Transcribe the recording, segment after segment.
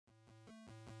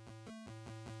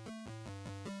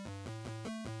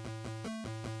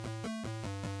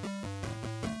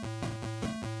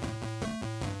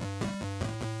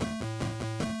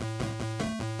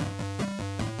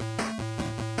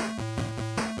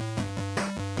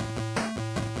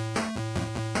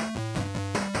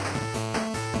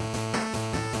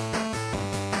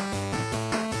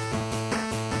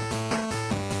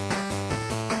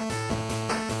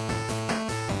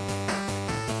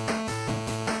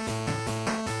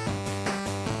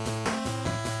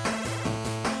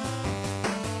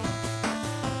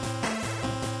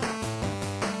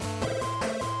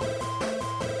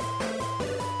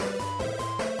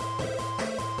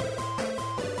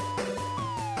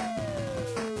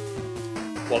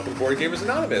Welcome to Board Gamers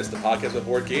Anonymous, the podcast of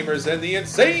board gamers and the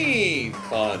insane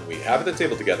fun we have at the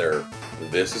table together.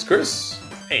 This is Chris.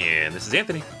 And this is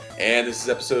Anthony. And this is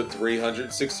episode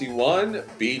 361,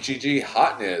 BGG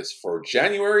Hotness for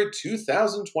January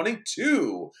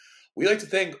 2022. We'd like to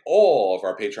thank all of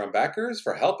our Patreon backers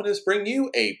for helping us bring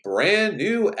you a brand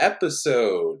new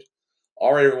episode.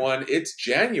 All right, everyone, it's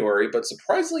January, but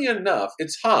surprisingly enough,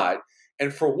 it's hot.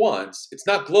 And for once, it's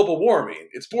not global warming,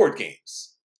 it's board games.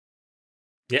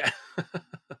 Yeah.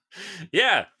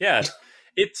 yeah.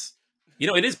 It's,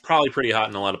 it is probably pretty hot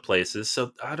in a lot of places.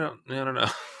 So I don't know.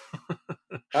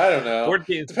 I don't know. Board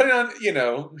games. Depending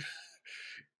on,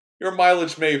 your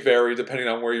mileage may vary depending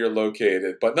on where you're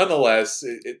located. But nonetheless,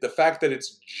 the fact that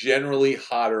it's generally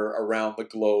hotter around the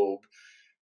globe,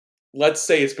 let's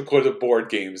say it's because of board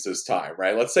games this time,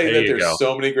 right? Let's say that there's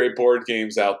so many great board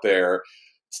games out there.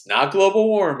 It's not global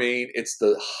warming, it's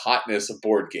the hotness of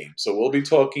board games. So we'll be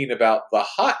talking about the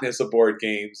hotness of board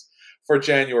games for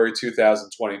January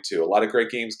 2022. A lot of great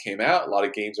games came out, a lot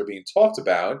of games are being talked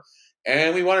about,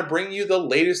 and we want to bring you the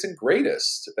latest and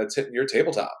greatest that's hitting your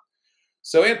tabletop.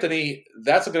 So Anthony,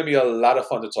 that's going to be a lot of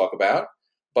fun to talk about,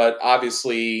 but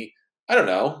obviously, I don't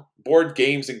know, board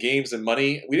games and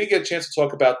money. We didn't get a chance to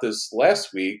talk about this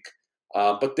last week,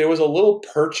 but there was a little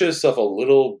purchase of a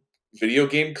little video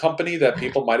game company that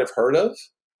people might have heard of.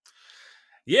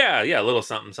 Yeah, a little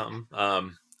something.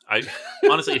 I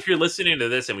honestly, if you're listening to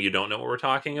this and you don't know what we're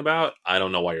talking about, I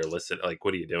don't know why you're listening. Like,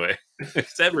 what are you doing?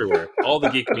 It's everywhere, all the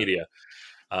geek media.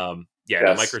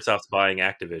 Yes. Microsoft's buying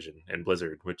Activision and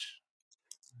Blizzard, which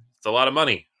it's a lot of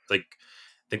money. Like,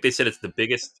 I think they said it's the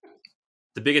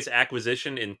biggest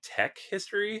acquisition in tech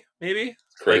history. Maybe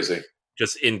crazy,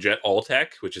 just in all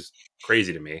tech, which is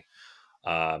crazy to me.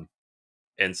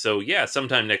 And so, yeah,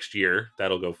 sometime next year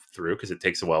that'll go through because it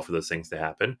takes a while for those things to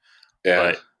happen. Yeah.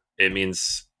 But it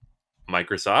means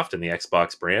Microsoft and the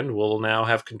Xbox brand will now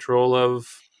have control of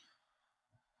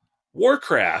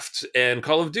Warcraft and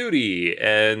Call of Duty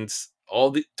and all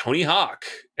the Tony Hawk.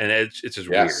 And it's just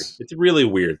weird. It's a really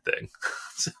weird thing.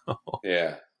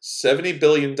 Yeah. $70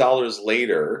 billion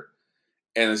later.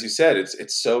 And as you said,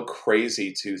 it's so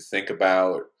crazy to think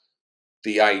about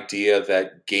the idea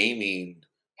that gaming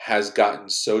has gotten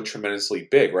so tremendously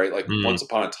big, right? Like once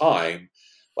upon a time,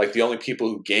 like the only people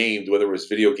who gamed, whether it was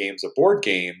video games or board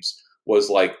games, was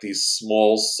like these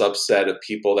small subset of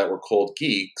people that were called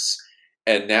geeks.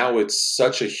 And now it's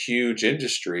such a huge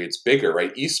industry. It's bigger,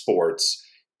 right? Esports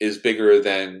is bigger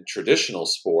than traditional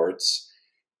sports.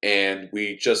 And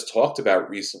we just talked about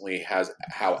recently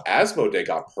how Asmodee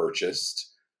got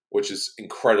purchased, which is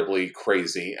incredibly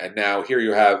crazy. And now here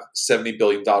you have $70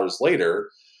 billion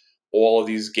later, all of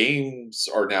these games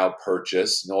are now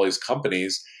purchased and all these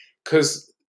companies,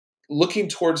 because looking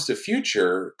towards the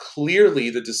future, clearly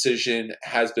the decision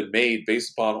has been made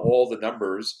based upon all the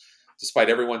numbers, despite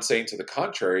everyone saying to the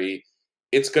contrary,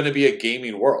 it's going to be a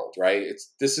gaming world, right?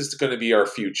 This is going to be our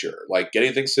future. Like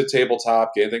getting things to the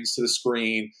tabletop, getting things to the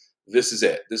screen. This is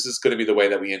it. This is going to be the way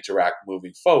that we interact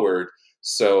moving forward.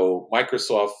 So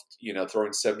Microsoft,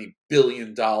 throwing $70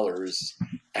 billion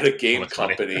at a game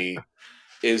company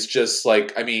is just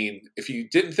like, I mean, if you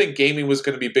didn't think gaming was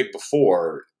going to be big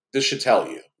before, this should tell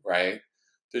you, right?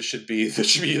 This should be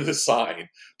the sign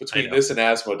between this and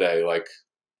Asmodee. Like,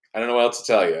 I don't know what else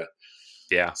to tell you.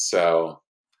 Yeah. So,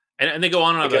 and they go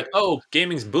on and on like, oh,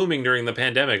 gaming's booming during the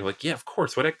pandemic. I'm like, yeah, of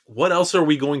course. What else are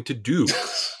we going to do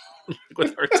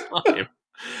with our time?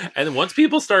 And once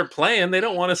people start playing, they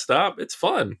don't want to stop. It's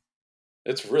fun.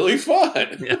 It's really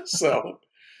fun. Yeah. So.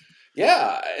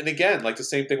 Yeah, and again, like the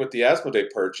same thing with the Asmodee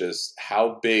purchase,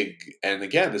 how big, and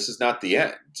again, this is not the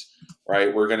end,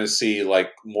 right? We're going to see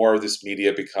like more of this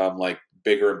media become like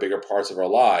bigger and bigger parts of our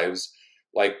lives.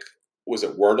 Like, was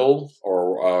it Wordle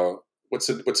or what's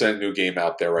that new game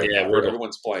out there right now? Wordle.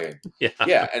 Everyone's playing.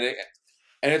 Yeah, and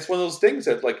it's one of those things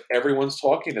that like everyone's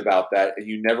talking about that, and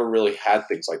you never really had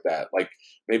things like that. Like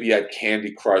maybe you had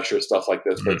Candy Crush or stuff like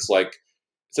this, but it's like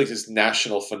this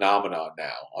national phenomenon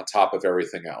now on top of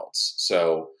everything else.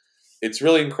 So it's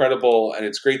really incredible. And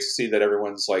it's great to see that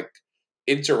everyone's like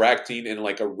interacting in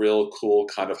like a real cool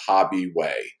kind of hobby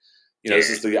way. This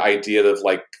is the idea of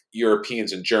like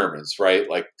Europeans and Germans, right?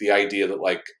 Like the idea that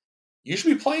like you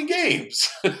should be playing games.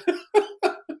 Right?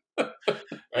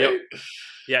 Yep.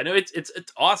 Yeah, no, it's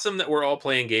awesome that we're all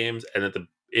playing games and that the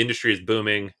industry is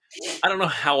booming. I don't know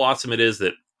how awesome it is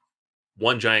that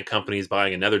one giant company is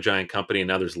buying another giant company, and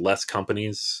now there's less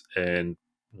companies, and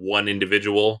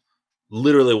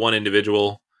literally one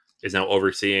individual is now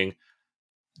overseeing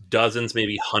dozens,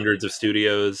 maybe hundreds of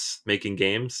studios making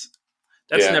games.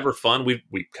 that's never fun. We've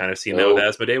kind of seen that with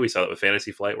Asmodee. We saw it with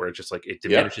Fantasy Flight, where it's just like it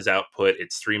diminishes output, it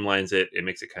streamlines it, it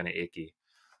makes it kind of icky.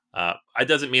 It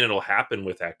doesn't mean it'll happen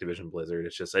with Activision Blizzard.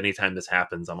 It's just anytime this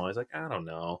happens, I'm always like, I don't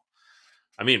know.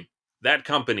 I mean, that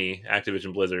company,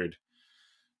 Activision Blizzard,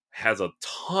 has a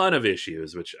ton of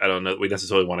issues, which I don't know we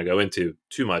necessarily want to go into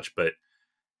too much, but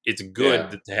it's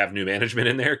good to have new management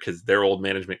in there because their old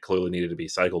management clearly needed to be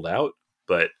cycled out.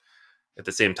 But at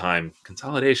the same time,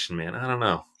 consolidation, man, I don't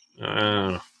know.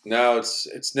 No,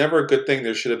 it's never a good thing.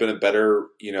 There should have been a better,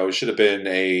 it should have been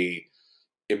a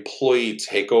employee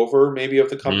takeover maybe of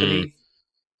the company.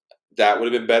 That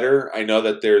would have been better. I know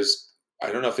that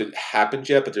I don't know if it happened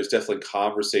yet, but there's definitely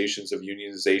conversations of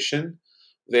unionization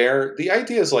there. The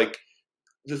idea is like,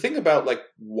 the thing about like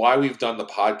why we've done the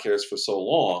podcast for so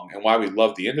long and why we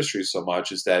love the industry so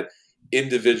much is that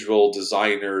individual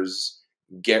designers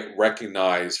get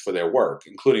recognized for their work,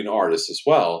 including artists as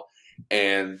well.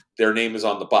 And their name is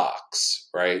on the box,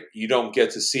 right? You don't get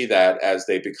to see that as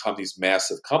they become these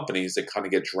massive companies that kind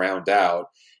of get drowned out.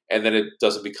 And then it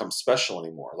doesn't become special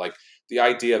anymore. Like the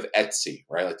idea of Etsy,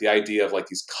 right? Like the idea of like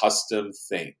these custom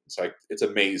things, like it's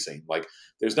amazing. Like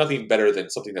there's nothing better than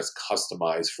something that's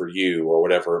customized for you or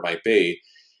whatever it might be.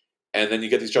 And then you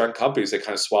get these giant companies that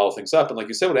kind of swallow things up. And like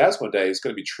you said, with Asmodee, it's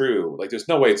going to be true. Like there's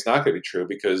no way it's not going to be true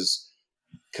because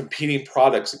competing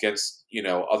products against,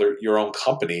 your own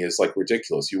company is like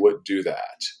ridiculous. You wouldn't do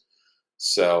that.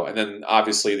 So, and then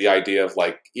obviously the idea of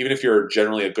like, even if you're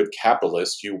generally a good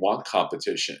capitalist, you want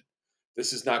competition.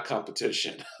 This is not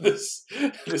competition. This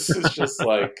is just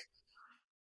like,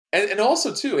 and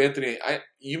also too, Anthony,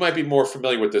 you might be more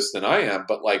familiar with this than I am,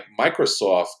 but like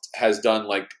Microsoft has done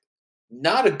like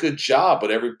not a good job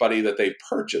with everybody that they've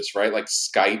purchased, right? Like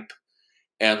Skype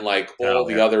and like all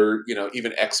the other,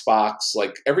 even Xbox,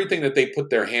 like everything that they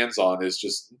put their hands on is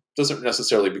just doesn't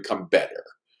necessarily become better.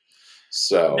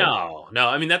 So no,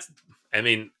 I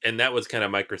mean, and that was kind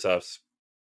of Microsoft's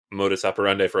modus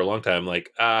operandi for a long time.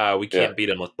 Like, we can't beat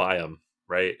them, let's buy them,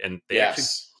 right? And they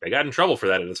got in trouble for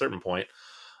that at a certain point.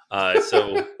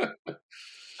 So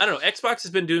I don't know. Xbox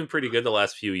has been doing pretty good the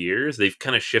last few years. They've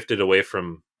kind of shifted away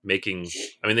from making.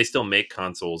 I mean, they still make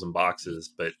consoles and boxes,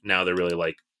 but now they're really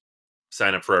like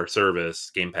sign up for our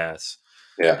service, Game Pass,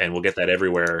 and we'll get that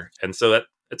everywhere. And so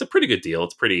it's a pretty good deal.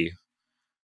 It's pretty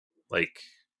like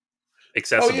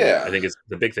accessible. I think is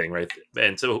the big thing, right?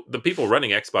 And so the people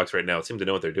running Xbox right now seem to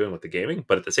know what they're doing with the gaming,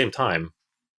 but at the same time,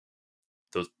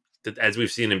 as we've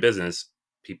seen in business,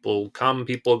 people come,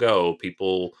 people go,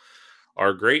 people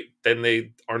are great, then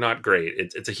they are not great.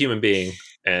 It's a human being,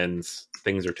 and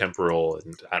things are temporal,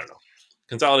 and I don't know.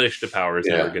 Consolidation of power is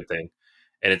never a good thing,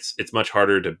 and it's much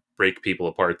harder to break people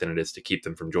apart than it is to keep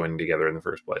them from joining together in the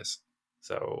first place.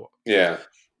 So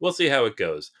we'll see how it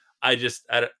goes. I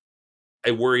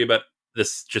worry about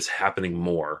this just happening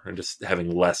more and just having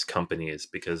less companies,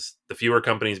 because the fewer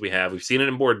companies we've seen it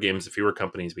in board games, the fewer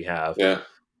companies we have, the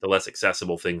less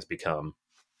accessible things become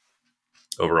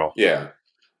overall. Yeah.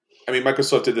 I mean,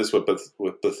 Microsoft did this with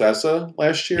Bethesda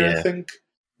last year, I think.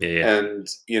 Yeah. And,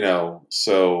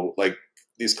 so like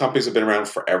these companies have been around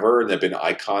forever and they've been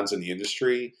icons in the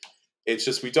industry. It's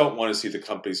just, we don't want to see the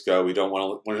companies go. We don't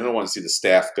want to see the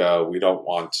staff go. We don't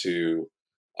want to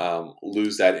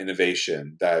lose that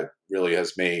innovation that really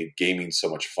has made gaming so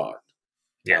much fun.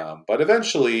 Yeah. But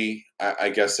eventually, I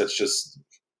guess that's just,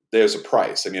 there's a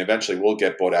price. I mean, eventually we'll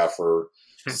get bought out for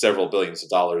several billions of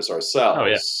dollars ourselves. Oh,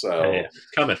 yeah. So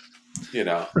coming.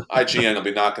 IGN will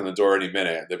be knocking the door any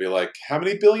minute. They'll be like, how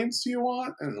many billions do you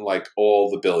want? And like, all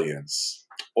the billions.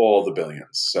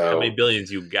 So how many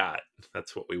billions you got?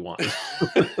 That's what we want.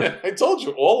 I told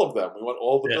you, all of them. We want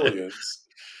all the billions.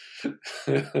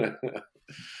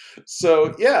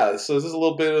 So this is a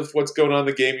little bit of what's going on in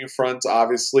the gaming front.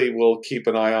 Obviously, we'll keep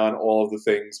an eye on all of the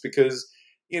things because,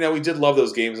 we did love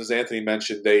those games. As Anthony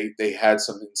mentioned, they had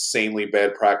some insanely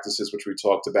bad practices, which we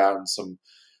talked about, and some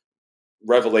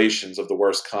revelations of the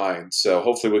worst kind. So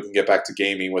hopefully we can get back to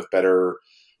gaming with better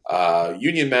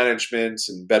union management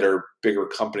and bigger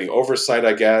company oversight,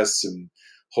 I guess, and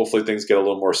hopefully things get a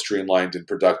little more streamlined and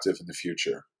productive in the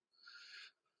future.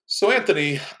 So,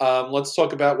 Anthony, let's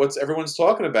talk about what everyone's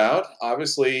talking about.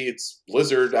 Obviously, it's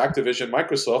Blizzard, Activision,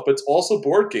 Microsoft, but it's also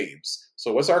board games.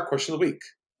 So what's our question of the week?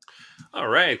 All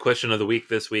right. Question of the week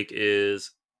this week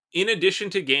is, in addition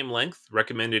to game length,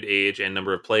 recommended age, and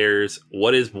number of players,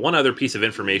 what is one other piece of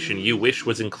information you wish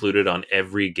was included on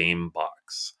every game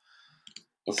box?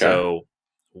 Okay. So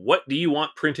what do you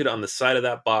want printed on the side of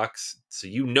that box so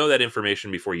you know that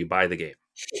information before you buy the game?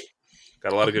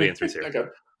 Got a lot of good answers here. Okay.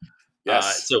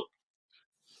 Yes. So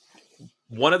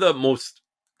one of the most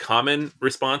common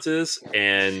responses,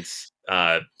 and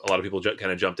a lot of people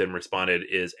kind of jumped in and responded,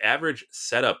 is average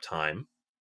setup time.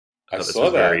 I I thought this saw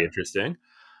was very that. interesting.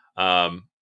 Um,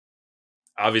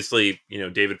 Obviously,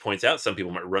 David points out some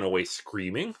people might run away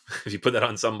screaming if you put that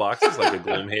on some boxes, like a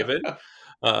Gloomhaven.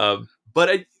 But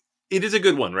it is a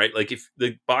good one, right? Like if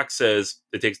the box says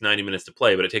it takes 90 minutes to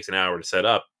play, but it takes an hour to set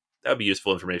up, that would be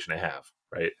useful information to have,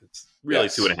 right? It's really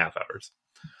two and Yes. a half hours.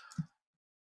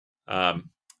 Um,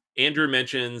 Andrew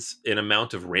mentions an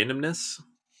amount of randomness.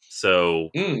 So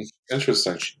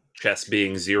Interesting. chess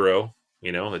being 0,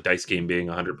 a dice game being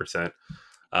 100%.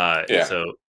 Yeah.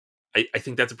 So I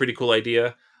think that's a pretty cool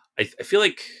idea. I feel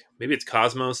like maybe it's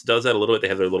Cosmos does that a little bit. They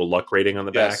have their little luck rating on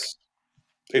the back. Yes,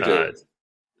 they Uh, do.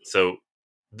 so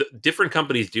different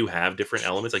companies do have different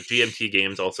elements. Like GMT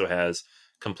Games also has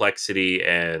complexity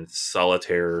and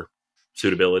solitaire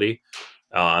suitability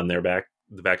on the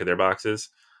back of their boxes.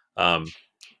 Um,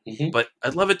 Hmm. but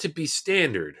I'd love it to be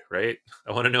standard, right?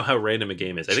 I want to know how random a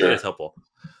game is. I think that is Sure. helpful.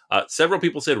 Several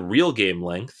people said real game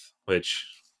length, which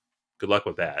good luck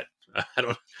with that. I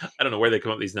don't I don't know where they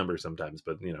come up with these numbers sometimes,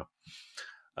 but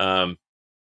Um,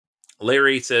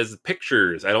 Larry says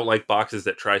pictures. I don't like boxes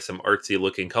that try some artsy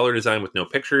looking color design with no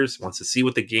pictures. Wants to see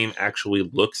what the game actually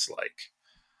looks like.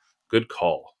 Good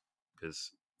call,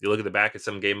 because you look at the back of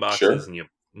some game boxes Sure. and you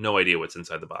have no idea what's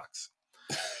inside the box.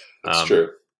 It's Um,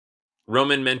 true.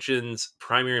 Roman mentions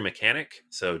primary mechanic,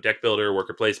 so deck builder,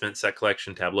 worker placement, set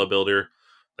collection, tableau builder.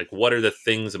 Like, what are the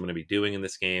things I'm going to be doing in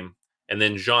this game? And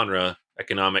then genre,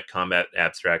 economic, combat,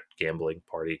 abstract, gambling,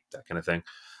 party, that kind of thing.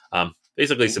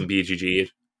 Basically, Hmm. some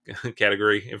BGG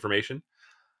category information.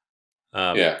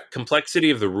 Yeah.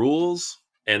 Complexity of the rules,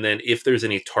 and then if there's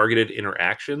any targeted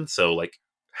interaction. So, like,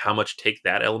 how much take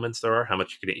that elements there are, how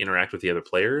much you can interact with the other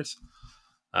players.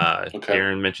 Okay.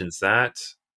 Darren mentions that.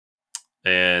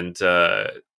 And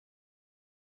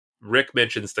Rick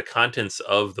mentions the contents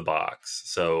of the box.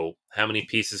 So how many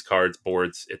pieces, cards,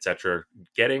 boards, etc.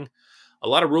 getting. A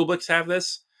lot of rulebooks have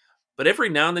this, but every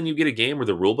now and then you get a game where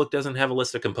the rulebook doesn't have a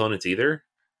list of components either,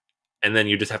 and then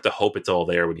you just have to hope it's all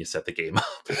there when you set the game up.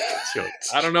 So you're like,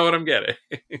 I don't know what I'm getting.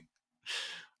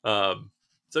 um,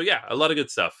 so yeah, a lot of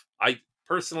good stuff. I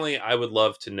would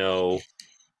love to know,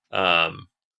 um,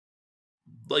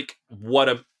 like what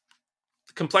a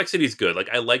complexity is good. Like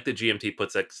I like that GMT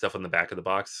puts that stuff on the back of the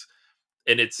box,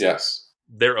 and it's Yes.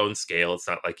 their own scale. It's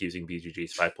not like using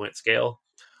BGG's 5-point scale,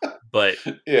 but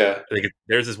Yeah. I think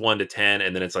theirs is 1 to 10,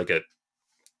 and then it's like a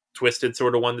twisted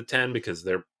sort of 1 to 10 because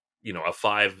they're a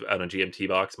 5 on a GMT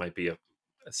box might be a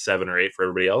 7 or 8 for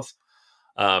everybody else.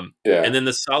 And Yeah. then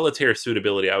the solitaire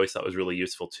suitability I always thought was really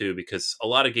useful too, because a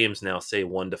lot of games now say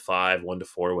 1 to 5, 1 to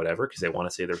 4, whatever, because they want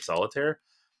to say they're solitaire.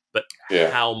 But Yeah.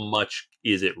 how much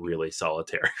is it really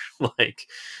solitaire? like,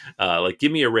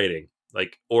 give me a rating,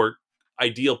 or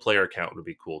ideal player count would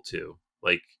be cool too.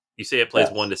 Like, you say it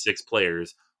plays one Yes. to six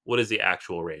players. What is the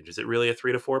actual range? Is it really a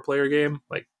 3 to 4 player game?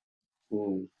 Like,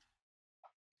 Mm.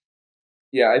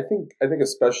 Yeah, I think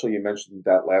especially you mentioned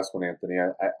that last one, Anthony.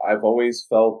 I've always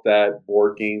felt that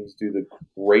board games do the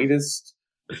greatest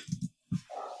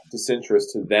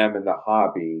disinterest to them in the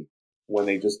hobby when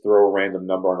they just throw a random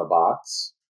number on a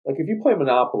box. Like if you play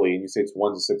Monopoly and you say it's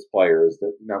 1 to 6 players,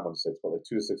 that not 1 to 6, but like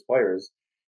 2 to 6 players,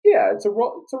 yeah, it's a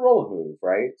roll and move,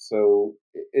 right? So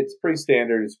it's pretty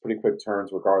standard. It's pretty quick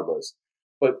turns regardless.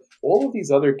 But all of these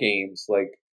other games,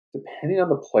 like depending on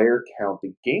the player count,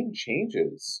 the game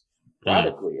changes mm,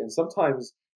 radically, and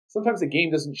sometimes the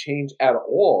game doesn't change at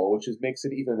all, which makes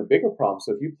it even a bigger problem.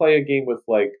 So if you play a game with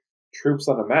like troops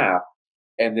on a map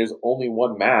and there's only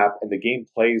one map and the game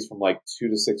plays from like 2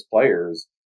 to 6 players,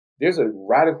 there's a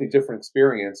radically different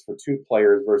experience for 2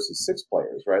 players versus 6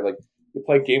 players, right? Like you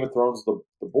play Game of Thrones, the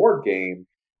board game,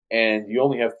 and you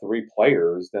only have 3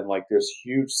 players, then like there's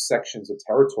huge sections of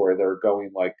territory that are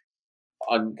going like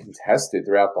uncontested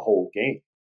throughout the whole game.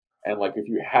 And like if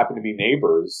you happen to be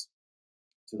neighbors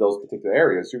to those particular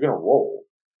areas, you're going to roll.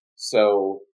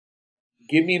 So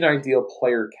give me an ideal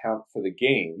player count for the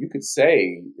game. You could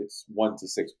say it's 1 to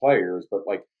 6 players, but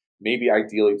like maybe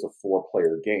ideally it's a 4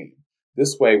 player game.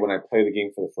 This way, when I play the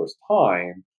game for the first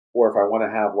time, or if I want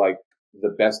to have like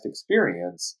the best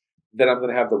experience, then I'm going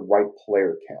to have the right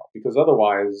player count. Because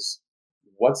otherwise,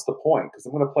 what's the point? Because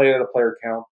I'm going to play it at a player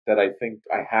count that I think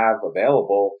I have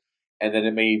available, and then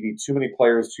it may be too many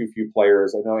players, too few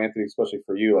players. I know, Anthony, especially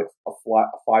for you, like a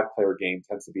 5 player game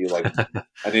tends to be like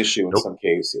an issue in nope. some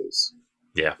cases.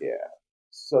 Yeah. Yeah.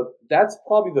 So that's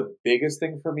probably the biggest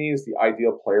thing for me is the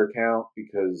ideal player count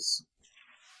because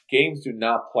games do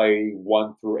not play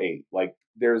 1 through 8. Like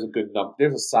there's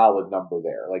a solid number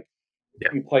there. Like Yeah.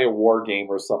 you play a war game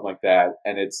or something like that,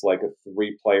 and it's like a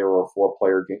 3-player or a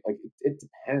 4-player game. Like it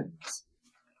depends.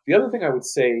 The other thing I would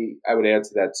say I would add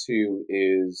to that too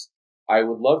is I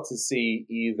would love to see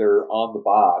either on the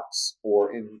box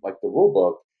or in like the rule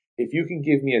book if you can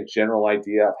give me a general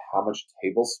idea of how much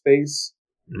table space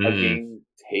a Mm. game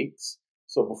takes.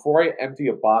 So before I empty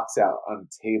a box out on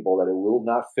a table that it will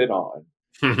not fit on,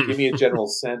 give me a general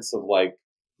sense of like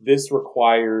this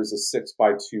requires a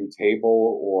 6x2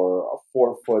 table or a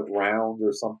 4-foot round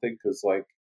or something because like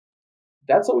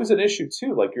that's always an issue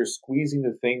too. Like you're squeezing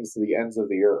the things to the ends of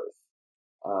the earth.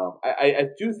 I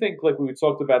do think like we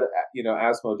talked about,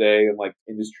 Asmodee and like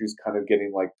industries kind of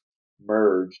getting like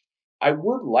merged. I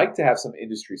would like to have some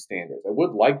industry standards. I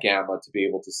would like Gamma to be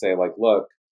able to say like, look,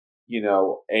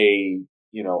 a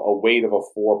weight of a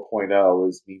 4.0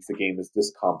 is means the game is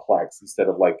this complex instead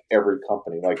of like every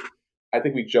company. Like I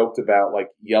think we joked about like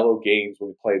Yellow Games when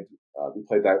we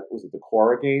played that, was it the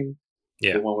Quora game,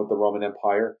 Yeah. the one with the Roman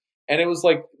Empire, and it was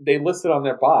like they listed on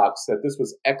their box that this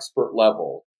was expert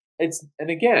level. And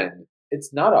again,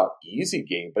 it's not a easy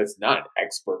game, but it's not an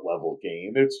expert level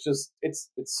game. It's just it's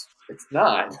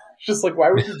not. It's just like,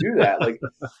 why would you do that? Like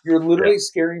you're Yeah. literally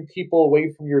scaring people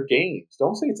away from your games.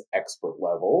 Don't say it's expert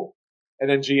level. And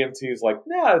then GMT is like,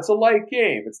 nah, it's a light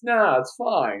game. It's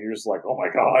fine. You're just like, oh my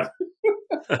god.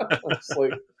 It's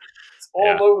like it's all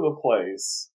Yeah. over the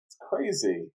place. It's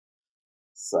crazy.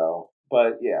 So,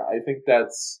 but yeah, I think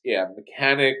that's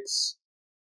mechanics,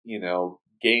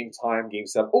 game time, game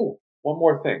stuff. Oh, one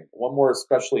more thing, one more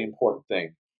especially important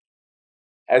thing.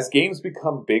 As games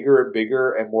become bigger and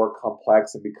bigger and more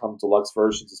complex and become deluxe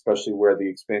versions, especially where the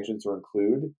expansions are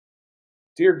included,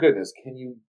 dear goodness, can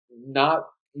you not?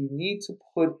 You need to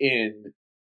put in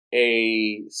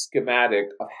a schematic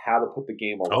of how to put the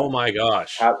game Oh away. my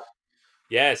gosh. How,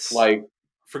 Yes. like,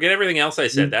 Forget everything else I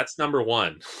said. you, That's number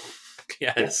one.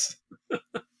 yeah, Yes.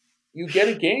 you get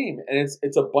a game and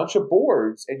it's a bunch of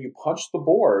boards and you punch the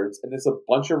boards and there's a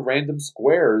bunch of random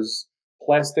squares,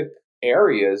 plastic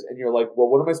areas, and you're like, well,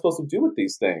 what am I supposed to do with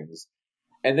these things?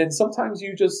 And then sometimes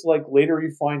you just like later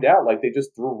you find out like they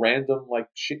just threw random like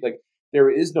shit, like there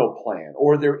is no plan,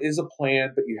 or there is a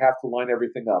plan but you have to line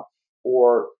everything up,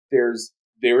 or there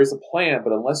is a plan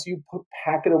but unless you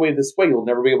pack it away this way you'll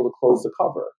never be able to close the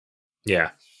cover,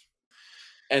 Yeah.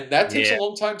 and that takes a Yeah.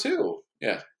 long time too.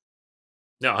 Yeah,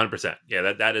 No, 100%.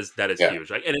 Yeah, that is yeah. huge.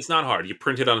 Like, and it's not hard. You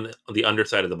print it on the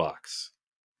underside of the box.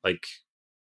 Like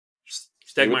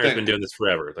You would Stegmeyer's been think doing this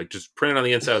forever. Like just print it on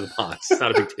the inside of the box. It's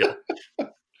not a big deal.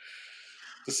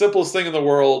 the simplest thing in the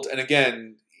world. And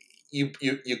again, you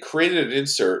created an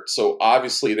insert, so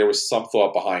obviously there was some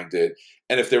thought behind it.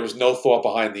 And if there was no thought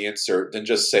behind the insert, then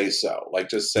just say so. Like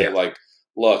just say Yeah. like,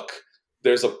 look,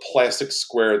 there's a plastic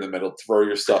square in the middle. Throw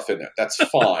your stuff in it. That's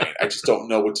fine. I just don't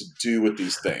know what to do with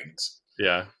these things.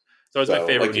 Yeah. So it's my So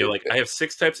favorite like when you're like, I have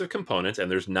 6 types of components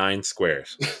and there's 9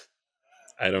 squares.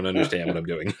 I don't understand what I'm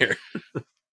doing here.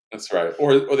 that's right.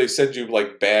 Or they send you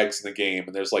like bags in the game,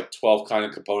 and there's like 12 kind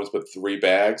of components, but 3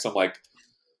 bags. I'm like,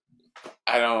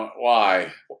 I don't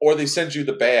why. Or they send you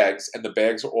the bags, and the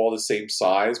bags are all the same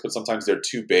size, but sometimes they're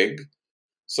too big.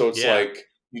 So it's Yeah. like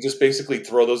you just basically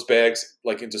throw those bags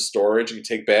like into storage, and you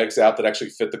take bags out that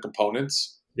actually fit the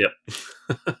components. Yep.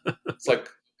 It's like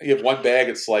you have one bag,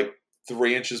 it's like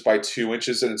 3 inches by 2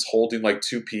 inches, and it's holding like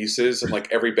 2 pieces, and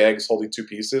like every bag is holding 2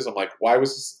 pieces. I'm like, why was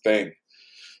this a thing?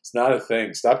 It's not a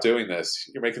thing. Stop doing this.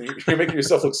 You're making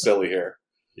yourself look silly here.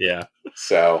 Yeah.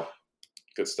 So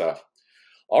good stuff.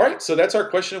 All right, so that's our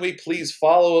question of the week. Please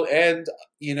follow and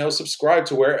subscribe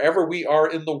to wherever we are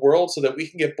in the world so that we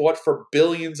can get bought for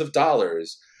billions of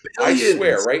dollars. I swear,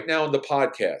 Billions. right now in the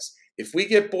podcast, if we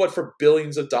get bought for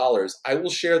billions of dollars, I will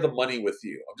share the money with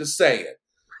you. I'm just saying.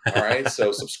 All right,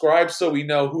 so subscribe so we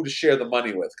know who to share the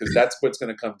money with, because that's what it's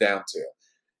going to come down to.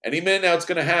 Any minute now it's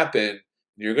going to happen.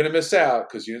 You're going to miss out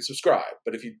because you didn't subscribe.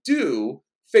 But if you do,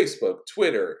 Facebook,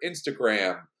 Twitter,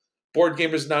 Instagram,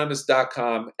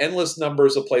 BoardGamersAnonymous.com, endless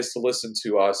numbers a place to listen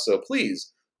to us. So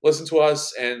please listen to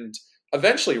us and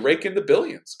eventually rake in the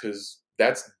billions, because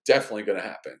that's definitely going to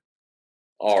happen. It's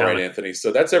All right, coming. Anthony.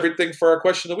 So that's everything for our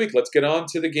question of the week. Let's get on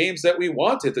to the games that we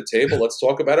want at the table. Let's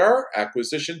talk about our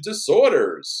acquisition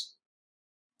disorders.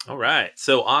 All right.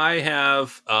 So I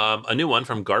have a new one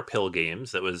from Garp Hill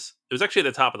Games it was actually at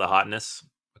the top of the hotness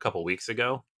a couple weeks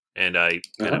ago, and I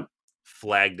kind of Uh-huh.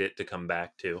 flagged it to come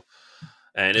back to.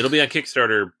 And it'll be on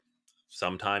Kickstarter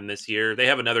sometime this year. They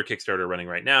have another Kickstarter running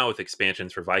right now with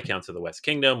expansions for Viscounts of the West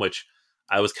Kingdom, which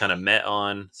I was kind of met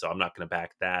on, so I'm not going to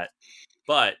back that.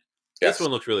 But this Yes.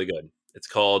 one looks really good. It's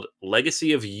called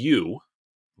Legacy of You,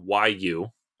 YU.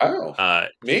 Oh, Uh,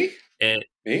 me? and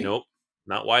Me? nope,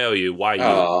 not Y-O-U, Y-U.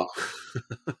 Oh,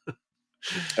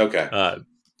 okay. uh,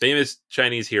 famous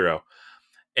Chinese hero.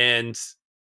 And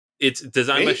it's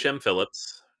designed by Me? Shem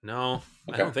Phillips. No,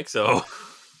 I Okay. don't think so.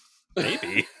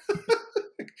 Maybe.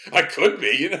 I could be.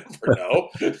 You never know.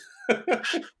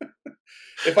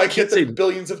 If I I get can't the say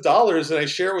billions of dollars and I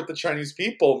share with the Chinese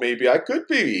people, maybe I could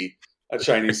be a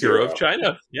Chinese hero of hero.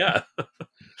 China. Yeah.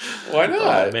 Why Oh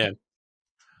not? man.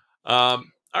 All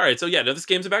right. So yeah, no, this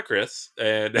game's about Chris,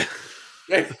 and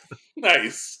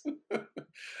Nice.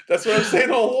 That's what I'm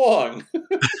saying all along.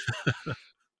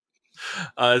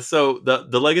 so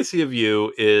the Legacy of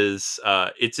You is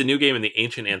it's a new game in the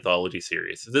Ancient Anthology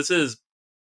series. This is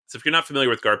so if you're not familiar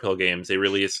with Garphill games, they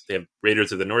have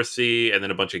Raiders of the North Sea and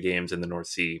then a bunch of games in the North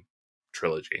Sea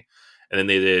trilogy, and then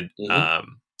they did Hmm.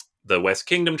 the West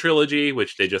Kingdom trilogy,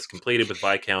 which they just completed with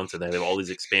Viscounts, and they have all these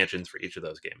expansions for each of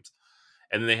those games.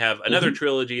 And then they have another Hmm.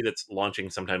 trilogy that's launching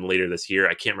sometime later this year.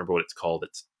 I can't remember what it's called.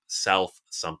 It's South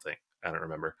something. I don't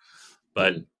remember.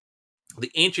 But Mm.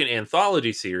 the Ancient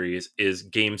Anthology series is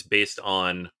games based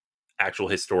on actual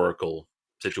historical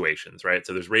situations, right?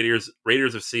 So there's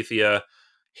Raiders of Scythia,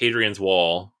 Hadrian's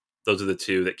Wall. Those are the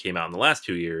two that came out in the last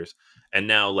 2 years, and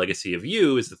now Legacy of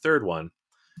You is the third one.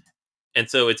 And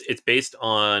so it's based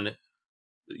on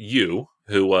Yu,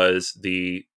 who was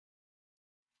the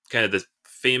kind of the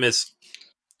famous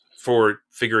for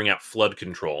figuring out flood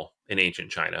control in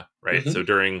ancient China, right? So Hmm.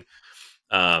 during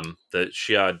the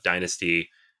Xia dynasty,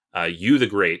 Yu the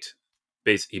Great,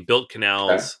 basically he built Okay.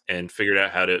 canals and figured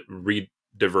out how to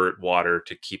divert water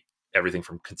to keep everything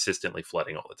from consistently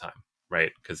flooding all the time,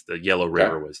 right? Because the Yellow Okay.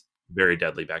 River was very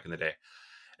deadly back in the day.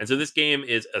 And so this game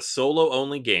is a solo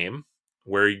only game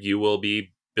where you will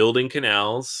be building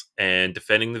canals and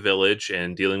defending the village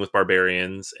and dealing with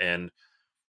barbarians and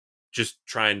just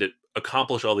trying to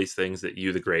accomplish all these things that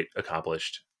Yu the Great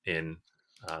accomplished in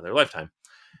their lifetime.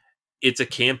 It's a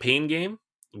campaign game,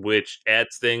 which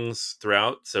adds things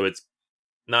throughout. So it's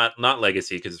not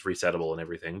legacy because it's resettable and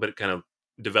everything, but it kind of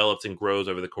develops and grows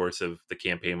over the course of the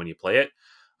campaign when you play it.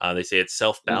 They say it's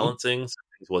self Hmm. balancing, so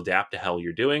things will adapt to how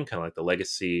you're doing, kind of like the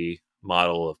legacy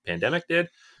model of Pandemic did.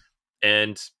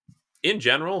 And in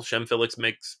general, Shem Felix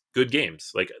makes good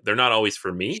games. Like they're not always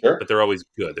for me, Sure. but they're always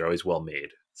good. They're always well made.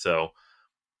 So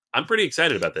I'm pretty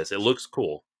excited about this. It looks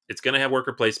cool. It's going to have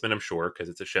worker placement, I'm sure, because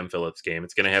it's a Shem Phillips game.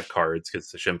 It's going to have cards because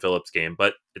it's a Shem Phillips game,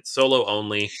 but it's solo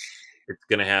only. It's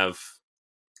going to have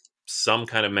some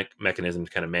kind of mechanism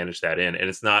to kind of manage that in. And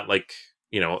it's not like,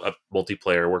 a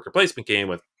multiplayer worker placement game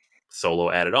with solo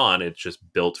added on. It's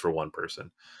just built for one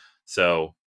person.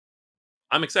 So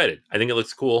I'm excited. I think it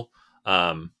looks cool.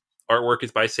 Um, Artwork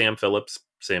is by Sam Phillips,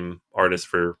 same artist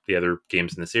for the other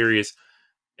games in the series.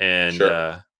 And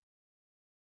Sure.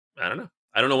 I don't know.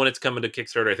 I don't know when it's coming to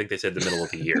Kickstarter. I think they said the middle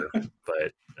of the year,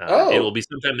 but it will Oh, be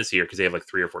sometime this year because they have like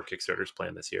 3 or 4 Kickstarters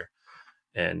planned this year.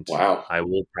 And wow. I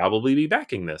will probably be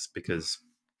backing this because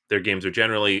their games are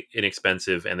generally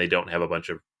inexpensive and they don't have a bunch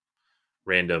of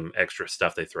random extra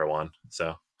stuff they throw on.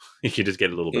 So you can just get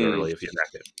it a little bit Mm. early if you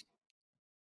back it.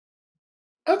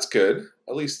 That's good.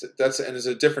 At least and it's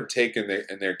a different take in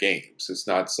their games. It's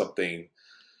not something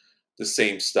the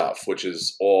same stuff, which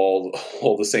is all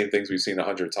the same things we've seen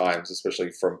 100 times,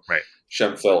 especially from Right.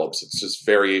 Shem Phillips. It's just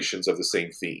variations of the same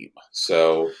theme.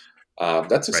 So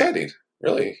that's Right. exciting.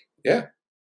 Really, yeah,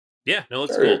 Yeah. No, it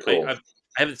looks very cool. cool. I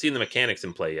haven't seen the mechanics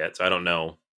in play yet, so I don't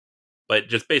know. But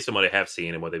just based on what I have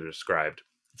seen and what they've described,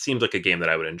 it seems like a game that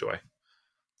I would enjoy.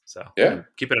 So Yeah, I'm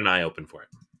keeping an eye open for it.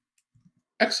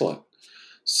 excellent.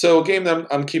 So a game that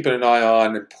I'm keeping an eye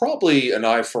on, and probably an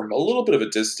eye from a little bit of a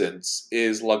distance,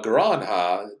 is La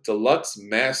Granja Deluxe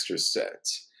Master Set.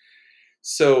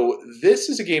 So this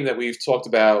is a game that we've talked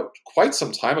about quite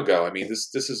some time ago. I mean,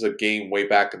 this is a game way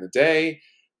back in the day,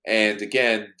 and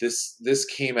again, this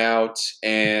came out,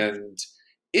 and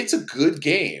it's a good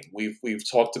game. We've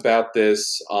talked about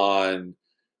this on,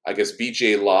 I guess,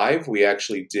 BGA Live. We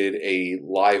actually did a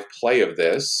live play of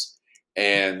this,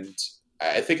 and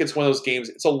I think it's one of those games.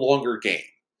 It's a longer game.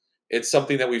 It's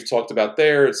something that we've talked about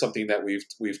there. It's something that we've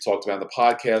talked about in the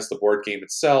podcast, the board game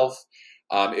itself.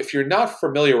 If you're not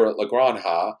familiar with La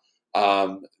Granja,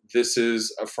 this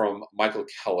is from Michael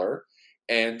Keller.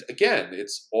 And again,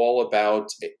 it's all about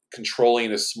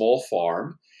controlling a small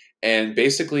farm. And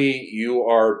basically, you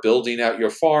are building out your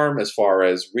farm as far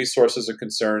as resources are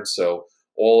concerned. So,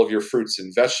 all of your fruits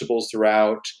and vegetables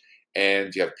throughout.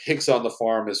 And you have pigs on the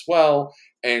farm as well.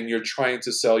 And you're trying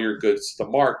to sell your goods to the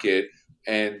market.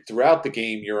 And throughout the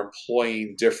game, you're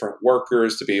employing different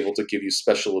workers to be able to give you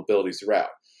special abilities throughout.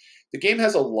 The game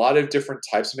has a lot of different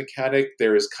types of mechanic.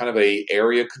 There is kind of a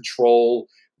area control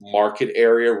market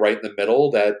area right in the middle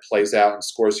that plays out and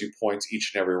scores you points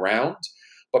each and every round.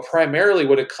 But primarily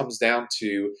what it comes down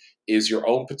to is your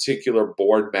own particular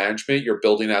board management. You're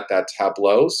building out that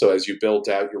tableau. So as you build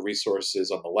out your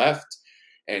resources on the left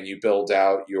and you build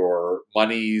out your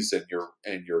monies and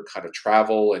your kind of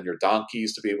travel and your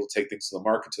donkeys to be able to take things to the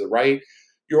market to the right,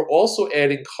 you're also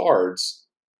adding cards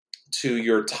to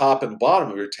your top and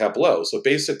bottom of your tableau. So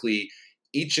basically,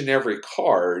 each and every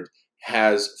card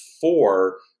has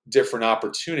 4 different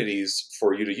opportunities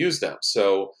for you to use them.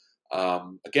 So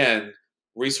again,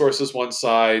 resources one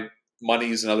side,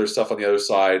 monies and other stuff on the other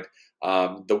side.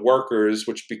 The workers,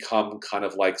 which become kind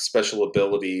of like special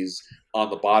abilities on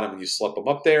the bottom, and you slip them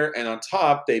up there. And on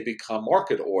top, they become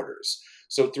market orders.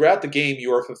 So throughout the game,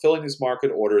 you are fulfilling these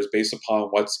market orders based upon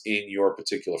what's in your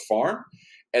particular farm.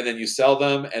 And then you sell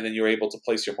them, and then you're able to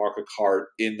place your market card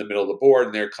in the middle of the board,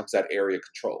 and there comes that area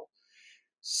control.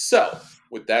 So,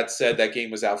 with that said, that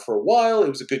game was out for a while. It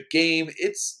was a good game.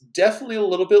 It's definitely a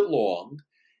little bit long.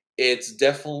 It's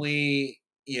definitely,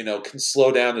 can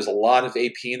slow down. There's a lot of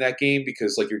AP in that game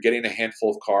because, like, you're getting a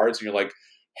handful of cards, and you're like,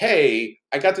 hey,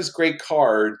 I got this great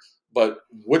card, but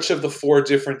which of the 4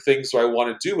 different things do I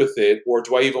want to do with it, or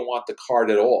do I even want the card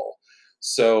at all?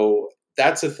 So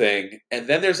that's a thing. And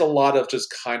then there's a lot of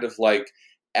just kind of like,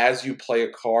 as you play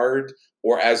a card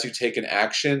or as you take an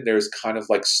action, there's kind of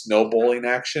like snowballing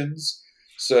actions.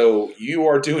 So you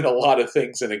are doing a lot of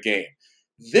things in a game.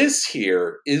 This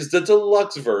here is the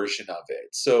deluxe version of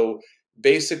it. So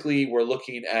basically, we're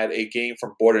looking at a game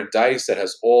from Board and Dice that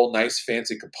has all nice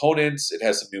fancy components. It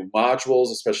has some new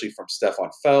modules, especially from Stefan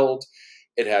Feld.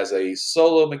 It has a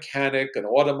solo mechanic, an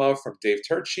automa from Dave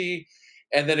Turchi.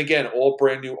 And then again, all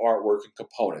brand new artwork and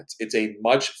components. It's a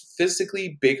much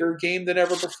physically bigger game than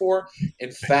ever before.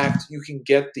 In fact, you can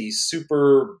get the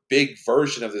super big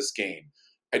version of this game.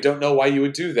 I don't know why you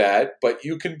would do that, but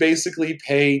you can basically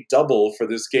pay double for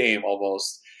this game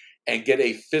almost and get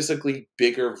a physically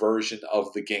bigger version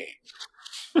of the game.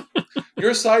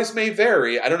 Your size may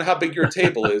vary. I don't know how big your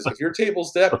table is. If your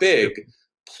table's that big,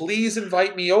 please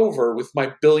invite me over with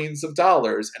my billions of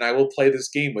dollars and I will play this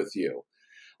game with you.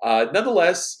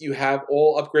 Nonetheless, you have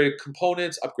all upgraded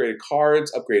components, upgraded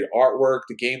cards, upgraded artwork.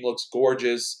 The game looks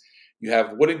gorgeous. You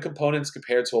have wooden components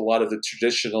compared to a lot of the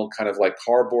traditional kind of like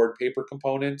cardboard paper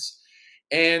components.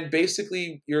 And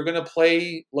basically, you're going to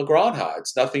play La Granja.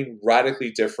 It's nothing radically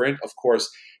different. Of course,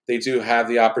 they do have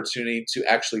the opportunity to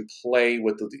actually play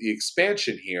with the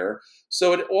expansion here.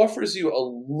 So it offers you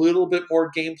a little bit more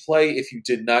gameplay if you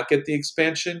did not get the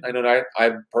expansion. I know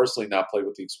I've personally not played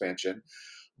with the expansion.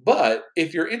 But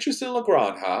if you're interested in La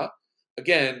Granja,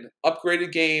 again,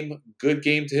 upgraded game, good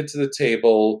game to hit to the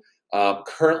table.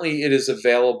 Currently, it is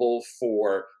available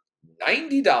for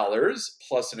 $90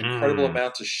 plus an incredible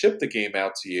amount to ship the game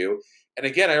out to you. And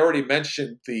again, I already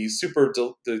mentioned the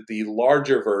the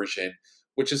larger version,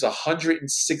 which is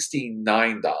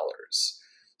 $169.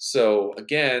 So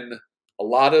again, a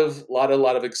lot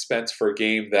of expense for a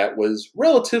game that was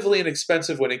relatively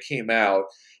inexpensive when it came out.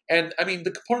 And I mean,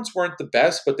 the components weren't the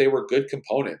best, but they were good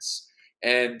components.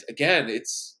 And again, it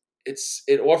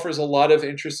offers a lot of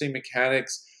interesting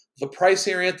mechanics. The price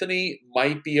here, Anthony,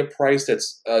 might be a price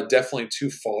that's definitely too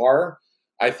far.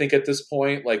 I think at this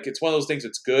point, like it's one of those things.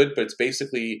 It's good, but it's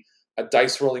basically a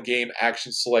dice rolling game,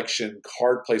 action selection,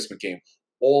 card placement game.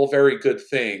 All very good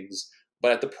things,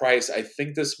 but at the price, I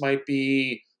think this might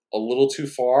be a little too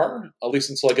far. At least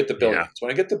until I get the billions. Yeah.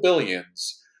 When I get the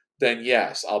billions, then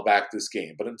yes, I'll back this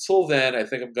game. But until then, I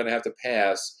think I'm going to have to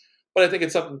pass. But I think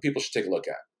it's something people should take a look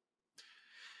at.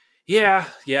 Yeah.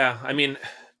 I mean,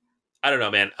 I don't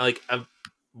know, man. Like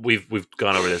we've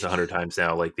gone over this 100 times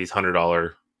now. Like these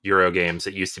 $100 Euro games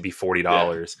that used to be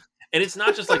 $40, and it's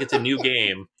not just like it's a new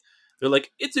game. They're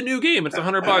like, it's a new game. It's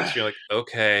 $100. You're like,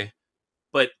 okay,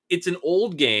 but it's an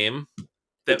old game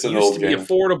that used to be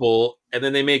affordable, and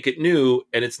then they make it new,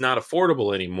 and it's not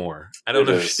affordable anymore. I don't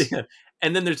understand.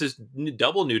 And then there's this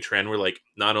double new trend where, like,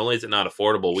 not only is it not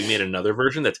affordable, we made another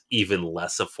version that's even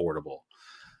less affordable,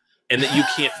 and that you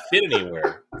can't fit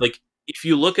anywhere. Like, if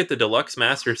you look at the deluxe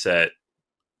master set,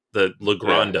 the La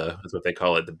Granja is what they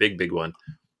call it, the big one.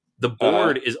 The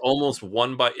board is almost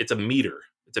it's a meter.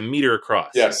 It's a meter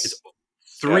across. Yes, it's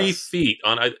 3 feet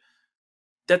on.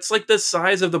 That's like the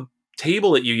size of the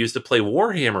table that you used to play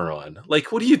Warhammer on.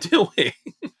 Like, what are you doing?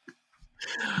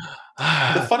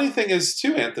 The funny thing is,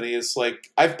 too, Anthony, is like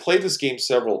I've played this game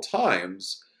several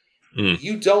times.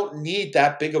 You don't need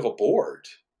that big of a board.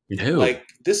 No. Like,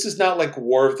 this is not like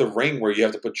War of the Ring where you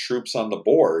have to put troops on the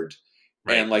board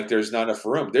and like there's not enough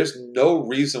room. There's no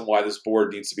reason why this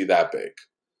board needs to be that big.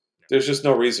 There's just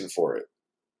no reason for it.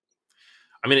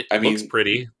 I mean, it I looks mean,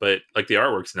 pretty, but like the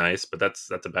artwork's nice, but that's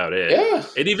about it. yeah.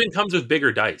 It even comes with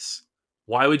bigger dice.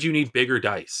 Why would you need bigger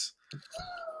dice?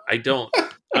 I don't.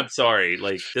 I'm sorry.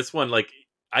 Like this one, like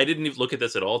I didn't even look at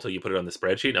this at all until you put it on the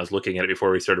spreadsheet, and I was looking at it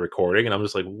before we started recording, and I'm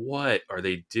just like, what are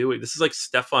they doing? This is like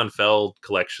Stefan Feld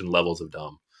collection levels of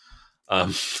dumb.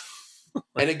 Um, And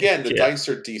like, again, the yeah, dice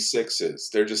are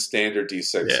D6s. They're just standard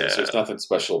D6s. There's yeah, nothing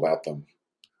special about them.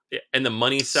 yeah. And the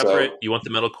money's separate. So, You want the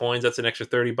metal coins? That's an extra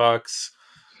 $30.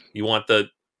 You want the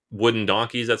wooden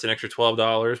donkeys? That's an extra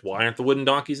 $12. Why aren't the wooden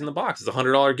donkeys in the box? It's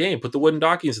 $100 game. Put the wooden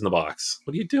donkeys in the box.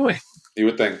 What are you doing? you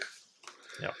would think.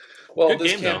 Yeah, Well, good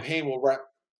this game though. campaign will wrap.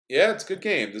 Yeah, it's a good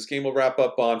game. This game will wrap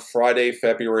up on Friday,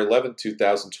 February 11th,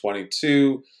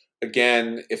 2022.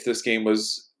 Again, if this game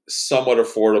was somewhat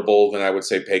affordable, then I would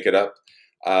say pick it up.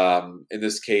 In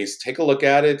this case, take a look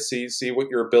at it, see what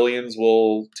your billions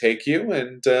will take you,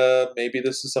 and maybe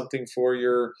this is something for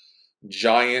your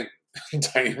giant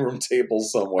dining room table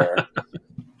somewhere.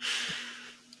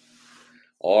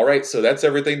 All right, so that's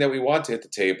everything that we want to hit the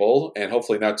table, and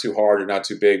hopefully not too hard or not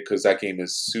too big because that game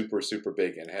is super, super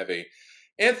big and heavy.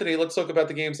 Anthony, let's talk about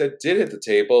the games that did hit the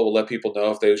table. We'll let people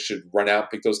know if they should run out and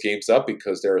pick those games up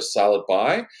because they're a solid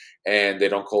buy and they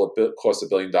don't cost $1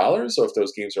 billion. So if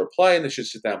those games are a play and they should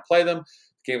sit down and play them,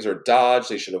 if games are a dodge,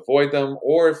 they should avoid them.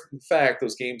 Or if, in fact,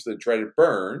 those games that dreaded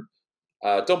burn,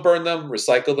 don't burn them,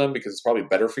 recycle them because it's probably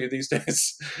better for you these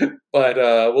days. But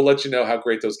we'll let you know how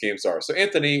great those games are. So,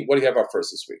 Anthony, what do you have up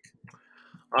first this week?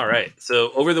 All right.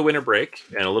 So over the winter break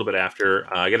and a little bit after,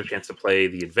 I got a chance to play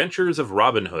The Adventures of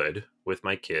Robin Hood with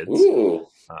my kids. Ooh,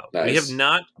 We have nice.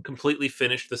 not completely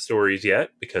finished the stories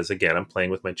yet because, again, I'm playing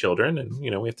with my children, and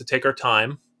we have to take our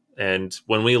time. And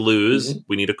when we lose, Mm-hmm.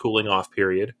 we need a cooling off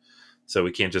period, so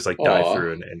we can't just like dive Aw.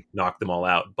 through and knock them all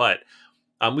out. But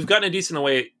we've gotten a decent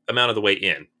amount of the way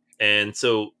in, and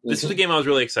so this was a Mm-hmm. game I was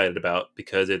really excited about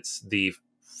because it's the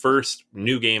first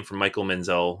new game from Michael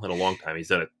Menzel in a long time. He's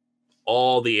done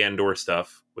all the Andor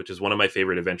stuff, which is one of my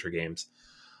favorite adventure games.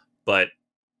 But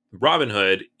Robin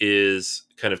Hood is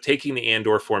kind of taking the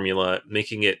Andor formula,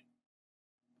 making it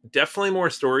definitely more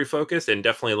story focused and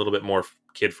definitely a little bit more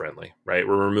kid friendly, right?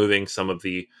 We're removing some of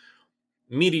the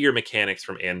meatier mechanics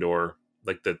from Andor,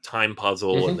 like the time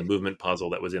puzzle and Mm-hmm. the movement puzzle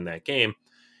that was in that game.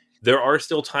 There are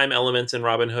still time elements in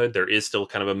Robin Hood. There is still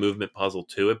kind of a movement puzzle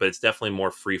to it, but it's definitely more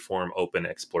freeform, open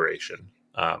exploration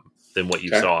than what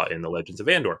you Okay. saw in the Legends of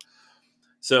Andor.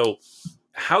 So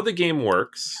how the game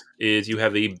works is you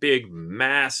have a big,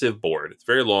 massive board. It's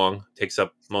very long, takes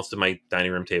up most of my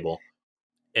dining room table,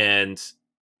 and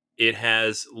it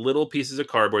has little pieces of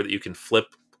cardboard that you can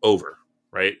flip over,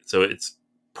 right? So it's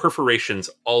perforations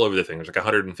all over the thing. There's like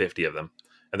 150 of them,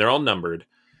 and they're all numbered.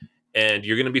 And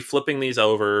you're going to be flipping these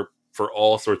over for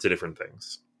all sorts of different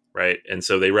things, right? And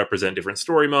so they represent different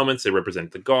story moments. They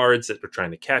represent the guards that are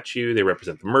trying to catch you. They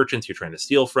represent the merchants you're trying to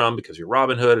steal from because you're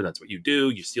Robin Hood, and that's what you do.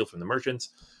 You steal from the merchants.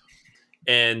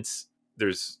 And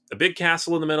there's a big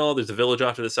castle in the middle. There's a village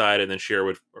off to the side, and then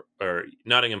Sherwood or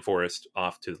Nottingham Forest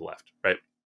off to the left, right?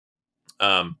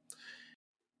 Um,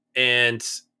 and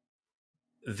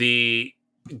the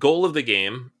goal of the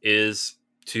game is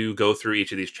to go through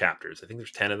each of these chapters. I think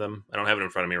there's 10 of them. I don't have it in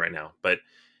front of me right now, but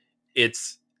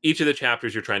it's each of the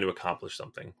chapters you're trying to accomplish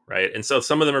something, right? And so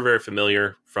some of them are very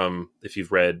familiar from if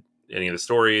you've read any of the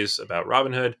stories about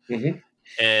Robin Hood, Mm-hmm.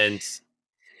 and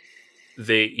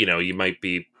you might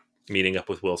be meeting up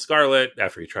with Will Scarlet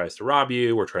after he tries to rob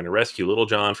you, or trying to rescue Little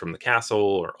John from the castle,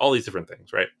 or all these different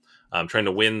things, right? Trying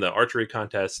to win the archery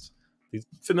contest. These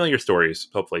familiar stories,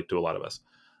 hopefully, to a lot of us.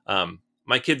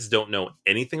 My kids don't know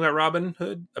anything about Robin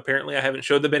Hood. Apparently, I haven't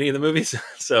showed them any of the movies,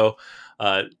 so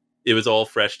uh, it was all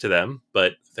fresh to them.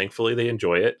 But thankfully, they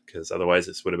enjoy it because otherwise,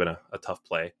 this would have been a tough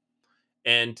play.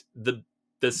 And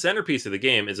the centerpiece of the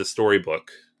game is a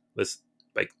storybook. This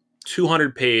like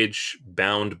 200-page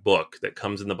bound book that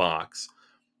comes in the box,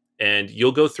 and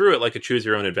you'll go through it like a choose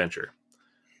your own adventure.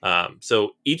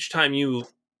 So each time you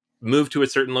move to a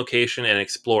certain location and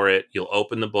explore it, you'll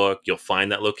open the book, you'll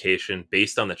find that location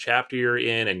based on the chapter you're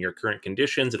in and your current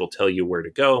conditions. It'll tell you where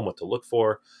to go and what to look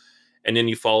for. And then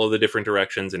you follow the different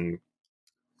directions, and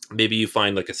maybe you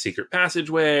find like a secret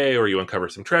passageway, or you uncover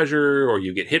some treasure, or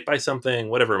you get hit by something,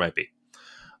 whatever it might be.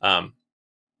 Um,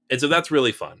 and so that's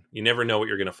really fun. You never know what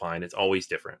you're going to find. It's always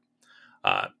different.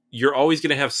 You're always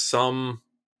going to have some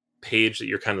page that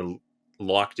you're kind of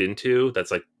locked into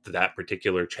that's like that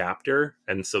particular chapter,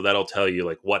 and so that'll tell you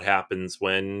like what happens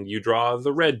when you draw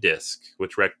the red disc,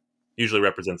 which usually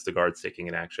represents the guards taking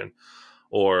an action,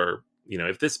 or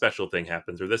if this special thing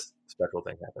happens or this special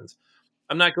thing happens.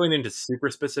 I'm not going into super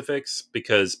specifics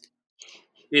because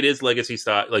it is legacy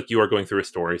style. Like you are going through a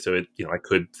story, so I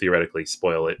could theoretically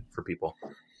spoil it for people,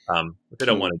 which I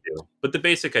don't want to do. But the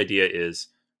basic idea is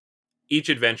each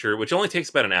adventure, which only takes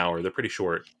about an hour, they're pretty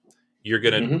short. You're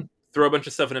gonna Mm-hmm. throw a bunch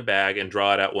of stuff in a bag and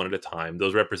draw it out one at a time.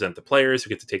 Those represent the players who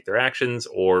get to take their actions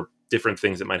or different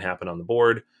things that might happen on the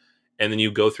board. And then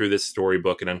you go through this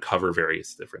storybook and uncover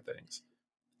various different things.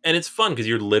 And it's fun because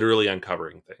you're literally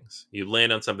uncovering things. You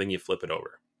land on something, you flip it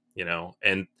over,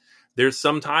 and there's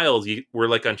some tiles we're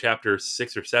like on chapter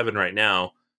 6 or 7 right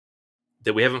now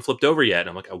that we haven't flipped over yet. And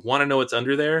I'm like, I want to know what's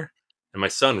under there. And my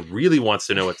son really wants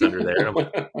to know what's under there. And I'm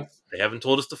like, they haven't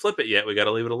told us to flip it yet. We got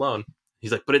to leave it alone.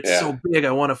 He's like, but it's Yeah. so big.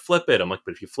 I want to flip it. I'm like,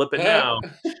 but if you flip it now,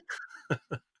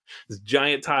 this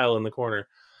giant tile in the corner.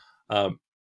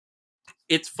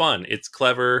 It's fun. It's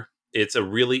clever. It's a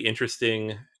really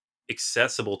interesting,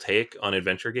 accessible take on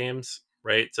adventure games,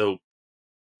 right? So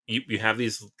you have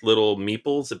these little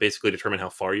meeples that basically determine how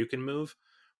far you can move.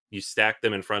 You stack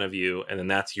them in front of you, and then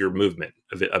that's your movement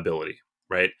ability,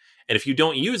 right? And if you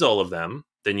don't use all of them,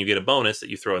 then you get a bonus that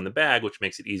you throw in the bag, which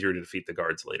makes it easier to defeat the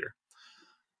guards later.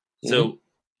 Mm-hmm. So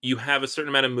you have a certain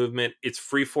amount of movement. It's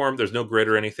free form. There's no grid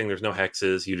or anything. There's no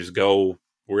hexes. You just go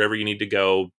wherever you need to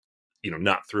go,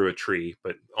 not through a tree,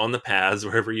 but on the paths,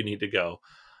 wherever you need to go.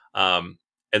 And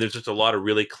there's just a lot of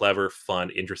really clever, fun,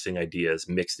 interesting ideas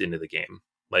mixed into the game.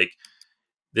 Like,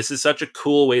 this is such a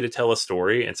cool way to tell a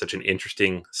story and such an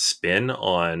interesting spin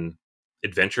on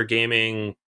adventure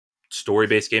gaming,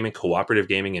 story-based gaming, cooperative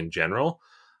gaming in general,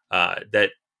 that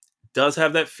does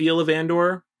have that feel of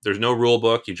Andor. There's no rule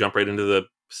book. You jump right into the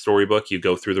storybook. You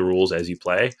go through the rules as you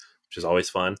play, which is always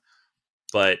fun.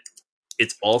 But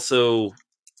it's also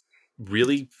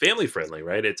really family friendly,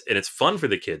 right? It's fun for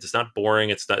the kids. It's not boring.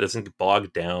 It doesn't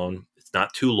bog down. It's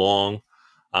not too long.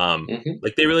 Mm-hmm.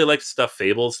 Like they really like stuff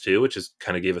Fables too, which is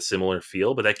kind of gave a similar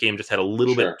feel. But that game just had a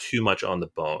little bit Sure. too much on the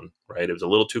bone, right? It was a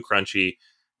little too crunchy.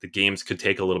 The games could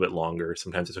take a little bit longer.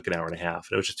 Sometimes it took an hour and a half.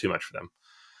 And it was just too much for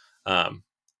them.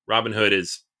 Robin Hood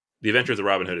is the Adventures of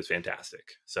Robin Hood is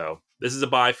fantastic. So this is a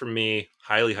buy from me.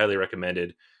 Highly, highly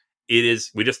recommended. It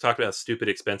is. We just talked about how stupid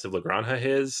expensive La Granja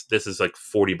is. This is like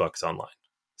 $40 online.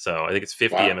 So I think it's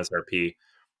 50 Wow. MSRP,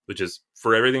 which is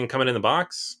for everything coming in the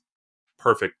box.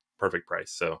 Perfect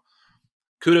price. So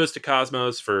kudos to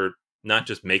Cosmos for not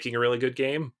just making a really good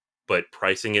game, but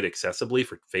pricing it accessibly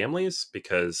for families.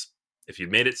 Because if you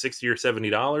made it $60 or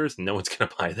 $70, no one's going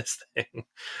to buy this thing.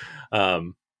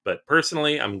 But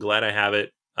personally, I'm glad I have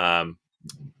it.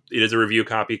 It is a review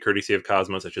copy, courtesy of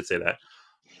Cosmos. I should say that.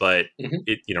 But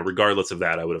Mm-hmm. regardless of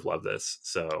that, I would have loved this.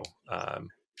 So,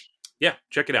 yeah,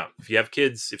 check it out. If you have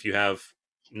kids, if you have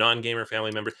non-gamer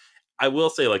family members, I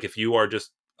will say, like, if you are just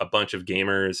a bunch of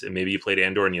gamers and maybe you played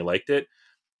Andor and you liked it,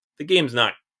 the game's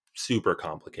not super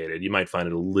complicated. You might find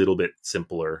it a little bit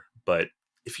simpler, but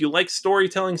if you like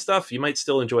storytelling stuff, you might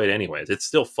still enjoy it anyways. It's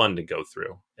still fun to go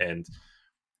through, and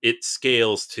it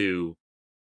scales to,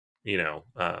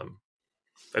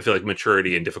 I feel like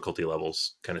maturity and difficulty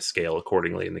levels kind of scale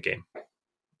accordingly in the game.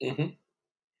 Mm-hmm.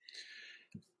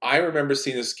 I remember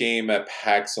seeing this game at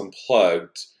PAX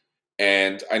Unplugged,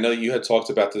 and I know you had talked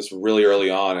about this really early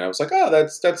on, and I was like, "Oh,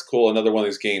 that's cool, another one of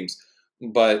these games."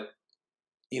 But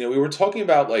we were talking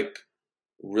about like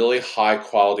really high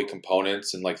quality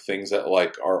components and like things that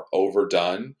like are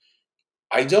overdone.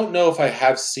 I don't know if I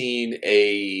have seen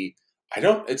a. I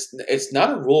don't. It's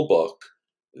not a rule book.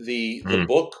 The Mm.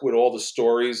 book with all the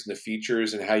stories and the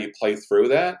features and how you play through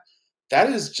that. That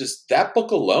is just that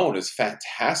book alone is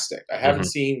fantastic. I haven't Mm-hmm.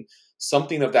 seen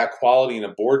something of that quality in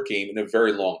a board game in a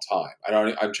very long time.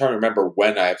 I'm trying to remember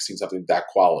when I have seen something of that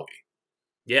quality.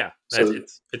 Yeah, So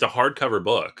it's a hardcover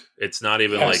book. It's not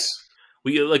even like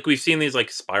yes, we've seen these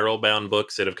like spiral bound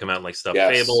books that have come out like Stuffed yes,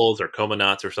 Fables or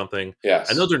Comanauts or something, and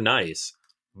yes. those are nice.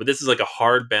 But this is like a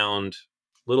hardbound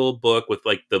little book with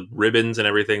like the ribbons and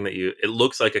everything that it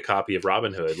looks like a copy of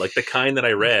Robin Hood, like the kind that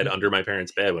I read under my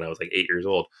parents' bed when I was like 8 years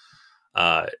old.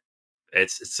 Uh,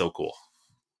 it's so cool.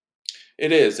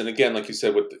 It is, and again, like you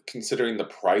said, considering the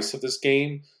price of this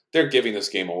game, they're giving this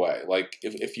game away. Like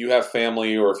if you have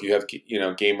family or if you have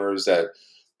gamers that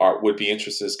would be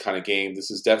interested in this kind of game, this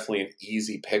is definitely an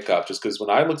easy pickup. Just because when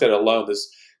I looked at it alone,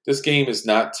 this game is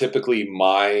not typically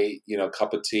my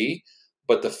cup of tea.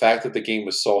 But the fact that the game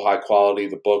was so high quality,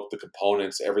 the book, the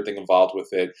components, everything involved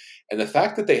with it, and the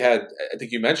fact that they had, I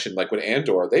think you mentioned, like with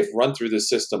Andor, they've run through this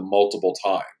system multiple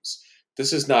times.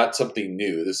 This is not something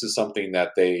new. This is something that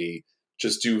they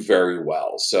just do very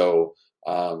well. So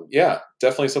yeah,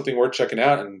 definitely something worth checking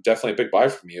out, and definitely a big buy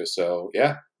from you. So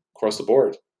yeah, across the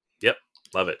board. Yep,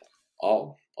 love it.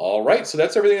 All All right, so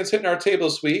that's everything that's hitting our table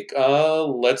this week.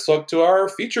 Let's look to our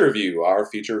feature review. Our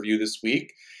feature review this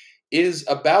week is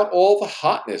about all the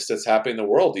hotness that's happening in the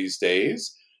world these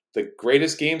days. The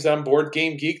greatest games on Board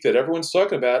Game Geek that everyone's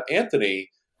talking about. Anthony,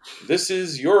 this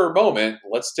is your moment.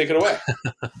 Let's take it away.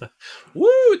 Woo!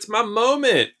 It's my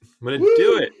moment. I'm gonna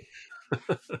do it.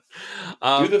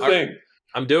 Do the thing.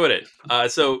 I'm doing it.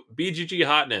 So BGG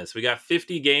Hotness. We got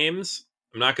 50 games.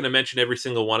 I'm not going to mention every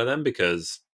single one of them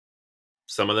because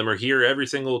some of them are here every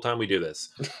single time we do this.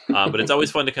 But it's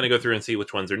always fun to kind of go through and see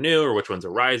which ones are new or which ones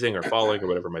are rising or falling or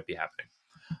whatever might be happening.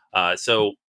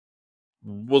 So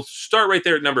we'll start right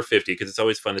there at number 50 because it's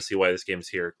always fun to see why this game is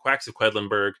here. Quacks of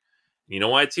Quedlinburg. You know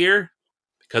why it's here?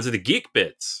 Because of the Geek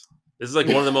Bits. This is like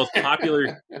one of the most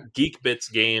popular Geek Bits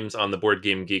games on the Board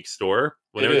Game Geek store.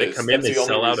 Whenever they come in, they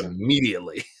sell out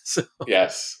immediately. So,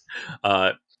 yes.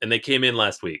 And they came in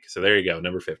last week. So there you go,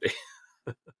 number 50.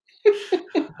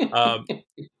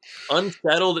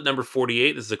 Unsettled at number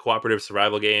 48. This is a cooperative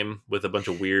survival game with a bunch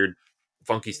of weird,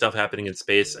 funky stuff happening in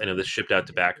space. I know this shipped out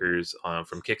to backers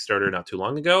from Kickstarter not too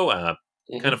long ago.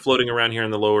 Kind of floating around here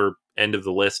in the lower end of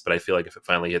the list, but I feel like if it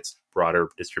finally hits broader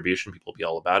distribution, people will be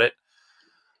all about it.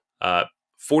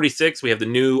 46, we have the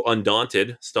new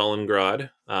Undaunted,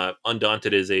 Stalingrad.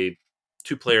 Undaunted is a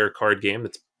 2-player card game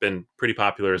that's been pretty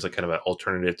popular as a kind of an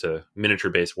alternative to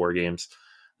miniature-based war games.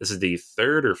 This is the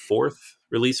 3rd or 4th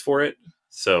release for it,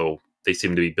 so they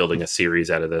seem to be building a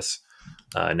series out of this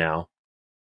now.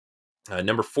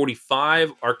 Number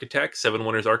 45, Architects, Seven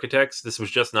Wonders Architects. This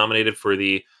was just nominated for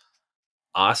the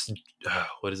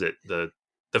what is it?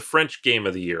 The French Game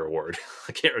of the Year award.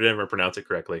 I can't remember pronounce it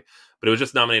correctly, but it was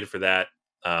just nominated for that.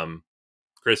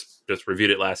 Chris just reviewed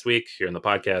it last week here in the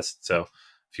podcast. So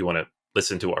if you want to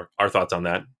listen to our thoughts on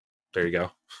that, there you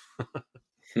go.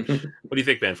 What do you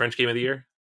think, Ben? French Game of the Year?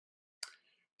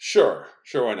 Sure,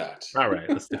 why not? All right,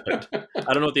 let's do it.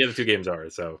 I don't know what the other 2 games are,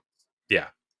 so yeah,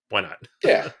 why not?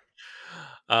 Yeah.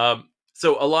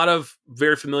 So a lot of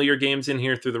very familiar games in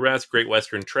here through the rest. Great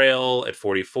Western Trail at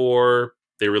 44.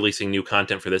 They're releasing new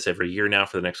content for this every year now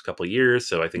for the next couple of years.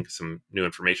 So I think some new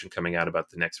information coming out about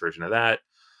the next version of that.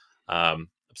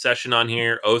 Obsession on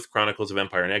here. Oath, Chronicles of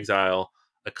Empire and Exile.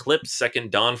 Eclipse, Second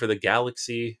Dawn for the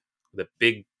Galaxy. The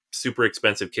big, super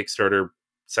expensive Kickstarter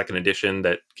second edition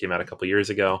that came out a couple years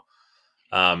ago.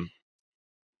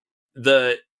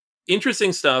 The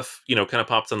interesting stuff, kind of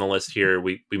pops on the list here.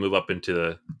 We move up into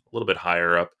a little bit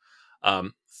higher up.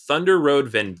 Thunder Road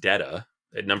Vendetta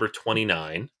at number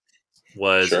 29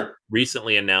 was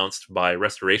recently announced by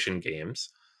Restoration Games,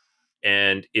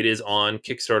 and it is on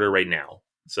Kickstarter right now.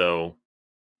 So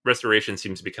Restoration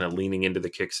seems to be kind of leaning into the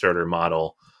Kickstarter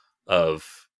model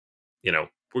of,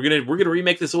 we're gonna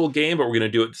remake this old game, but we're gonna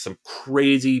do it some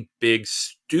crazy, big,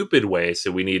 stupid way.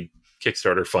 So we need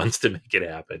Kickstarter funds to make it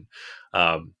happen.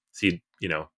 See,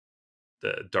 the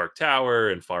Dark Tower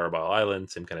and Fireball Island,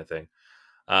 same kind of thing.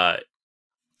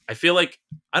 I feel like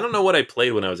I don't know what I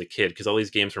played when I was a kid because all these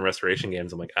games from Restoration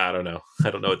Games, I'm like, I don't know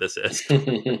what this is.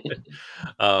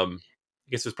 I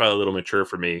guess it was probably a little mature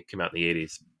for me. Came out in the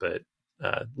 80s, but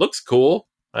looks cool.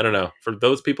 I don't know. For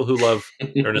those people who love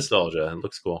their nostalgia, it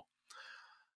looks cool.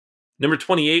 Number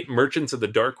 28, Merchants of the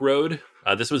Dark Road.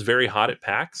 This was very hot at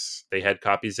PAX. They had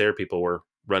copies there. People were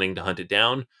running to hunt it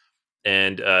down.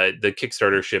 And the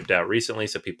Kickstarter shipped out recently,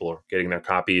 so people are getting their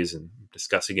copies and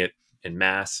discussing it in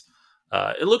mass.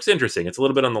 It looks interesting. It's a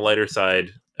little bit on the lighter side.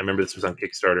 I remember this was on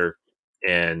Kickstarter,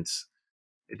 and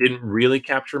it didn't really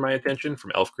capture my attention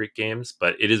from Elf Creek Games,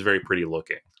 but it is very pretty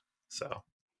looking. So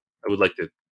I would like to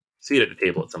see it at the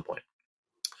table at some point.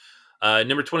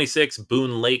 Number 26,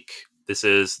 Boone Lake. This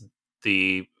is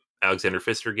the Alexander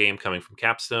Pfister game coming from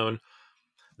Capstone.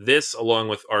 This, along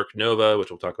with Arc Nova, which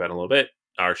we'll talk about in a little bit,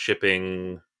 are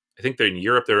shipping. I think they're in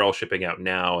Europe. They're all shipping out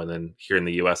now, and then here in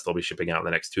the US, they'll be shipping out in the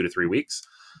next 2 to 3 weeks.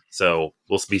 So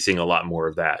we'll be seeing a lot more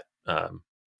of that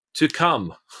to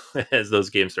come as those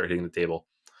games start hitting the table.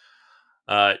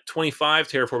 25,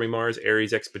 Terraforming Mars,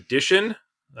 Ares Expedition.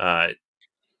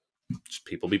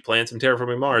 People be playing some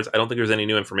Terraforming Mars. I don't think there's any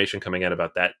new information coming out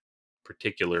about that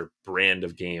particular brand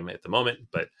of game at the moment,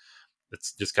 but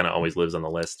it's just kind of always lives on the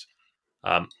list.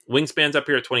 Wingspan's up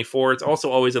here at 24. It's also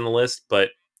always on the list,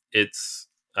 but it's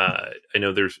I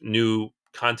know there's new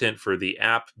content for the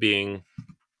app being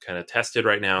kind of tested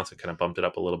right now, so kind of bumped it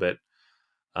up a little bit.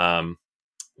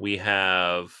 We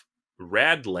have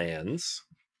Radlands.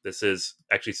 This is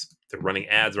actually, they're running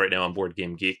ads right now on Board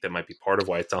Game Geek. That might be part of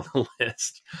why it's on the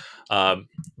list.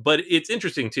 But it's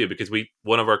interesting too, because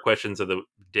one of our questions of the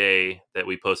day that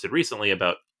we posted recently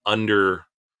about underdeveloped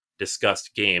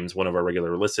discussed games, one of our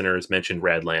regular listeners mentioned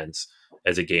Radlands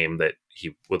as a game that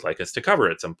he would like us to cover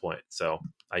at some point. So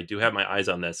I do have my eyes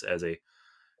on this as a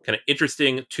kind of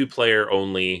interesting 2-player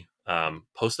only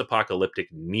post-apocalyptic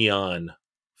neon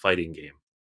fighting game.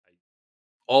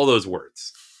 All those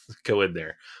words go in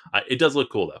there. It does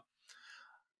look cool, though.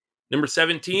 Number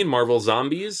 17, Marvel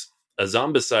Zombies, a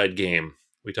zombicide game.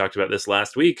 We talked about this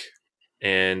last week,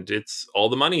 and it's all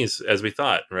the monies, as we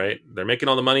thought, right? They're making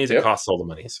all the monies. Yep. It costs all the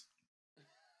monies.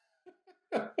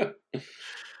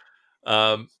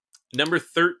 Number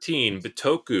 13,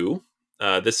 Bitoku.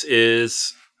 This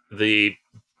is the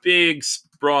big,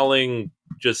 sprawling,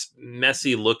 just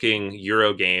messy-looking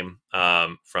Euro game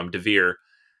from Devere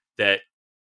that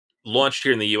launched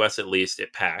here in the U.S. at least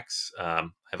at PAX. I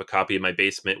have a copy in my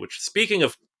basement, which, speaking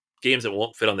of games that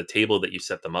won't fit on the table that you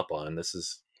set them up on,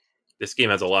 this game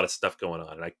has a lot of stuff going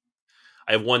on. And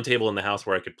I have one table in the house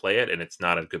where I could play it, and it's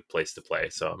not a good place to play.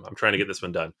 So I'm trying to get this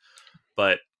one done.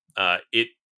 But it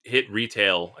hit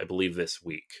retail, I believe, this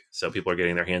week. So people are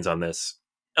getting their hands on this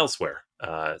elsewhere.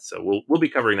 So we'll be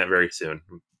covering that very soon.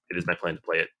 It is my plan to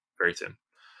play it very soon.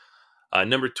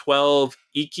 Number 12,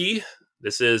 Iki.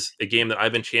 This is a game that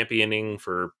I've been championing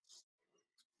for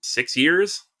 6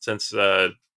 years, since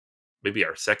maybe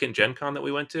our second Gen Con that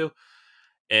we went to.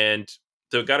 And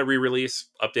so it got a re-release,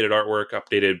 updated artwork,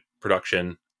 updated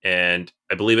production. And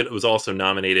I believe it was also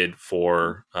nominated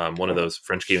for one of those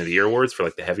French Game of the Year awards for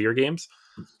like the heavier games.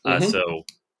 So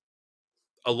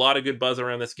a lot of good buzz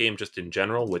around this game just in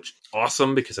general, which is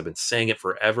awesome because I've been saying it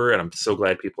forever. And I'm so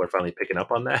glad people are finally picking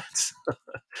up on that.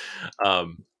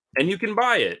 And you can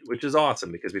buy it, which is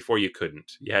awesome because before you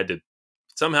couldn't. You had to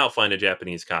somehow find a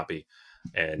Japanese copy.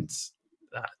 And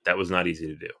that was not easy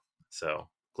to do. So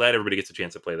glad everybody gets a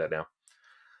chance to play that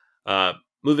now.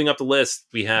 Moving up the list,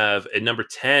 we have at number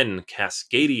 10,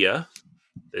 Cascadia.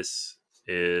 This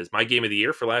is my game of the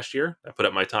year for last year. I put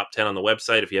up my top 10 on the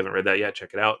website. If you haven't read that yet,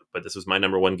 check it out. But this was my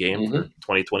number one game for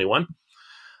 2021.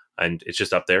 And it's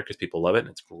just up there because people love it, and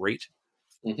it's great.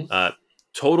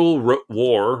 Total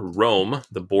War Rome,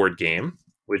 the board game,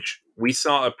 which we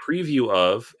saw a preview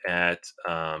of at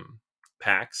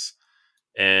PAX.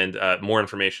 And more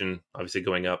information, obviously,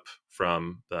 going up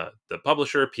from the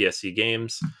publisher, PSC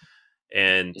Games.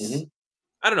 And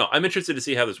I don't know. I'm interested to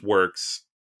see how this works,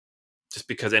 just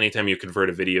because anytime you convert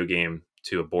a video game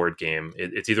to a board game,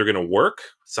 it's either going to work.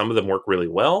 Some of them work really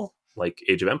well, like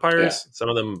Age of Empires. Yeah. Some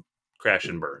of them crash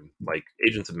and burn, like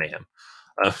Agents of Mayhem.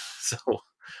 So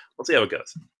we'll see how it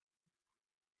goes.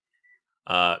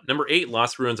 Number 8,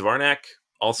 Lost Ruins of Arnak,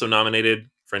 also nominated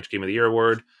French Game of the Year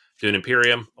Award. Dune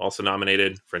Imperium, also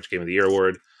nominated French Game of the Year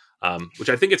Award, which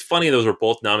I think it's funny those were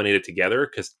both nominated together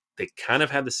because they kind of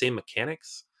had the same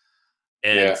mechanics.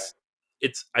 And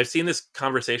I've seen this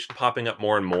conversation popping up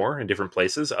more and more in different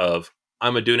places of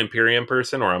I'm a Dune Imperium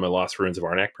person or I'm a Lost Ruins of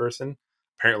Arnak person.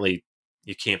 Apparently,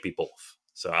 you can't be both.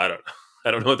 So I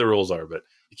don't know what the rules are, but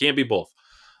you can't be both.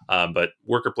 But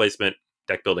worker placement,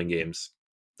 deck building games,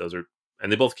 those are,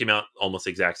 and they both came out almost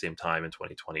the exact same time in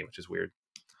 2020, which is weird.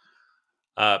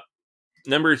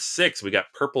 Number 6, we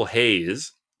got Purple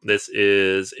Haze. This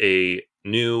is a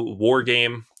new war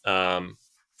game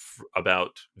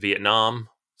about Vietnam,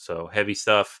 so heavy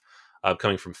stuff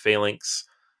coming from Phalanx.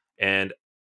 And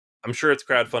I'm sure it's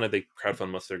crowdfunded. They crowdfund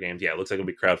most of their games. Yeah, it looks like it'll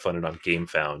be crowdfunded on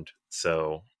GameFound.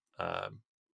 So I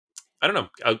don't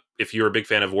know. If you're a big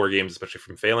fan of war games, especially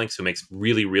from Phalanx, who makes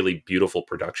really, really beautiful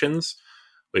productions,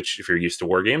 which if you're used to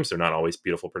war games, they're not always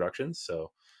beautiful productions.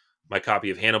 So my copy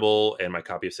of Hannibal and my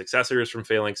copy of Successors from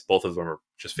Phalanx, both of them are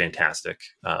just fantastic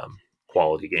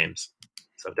quality games.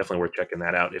 So definitely worth checking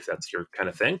that out if that's your kind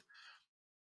of thing.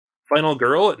 Final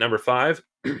Girl at number 5.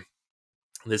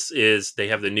 They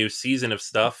have the new season of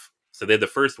stuff. So they had the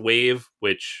first wave,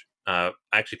 which I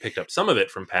actually picked up some of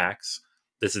it from PAX.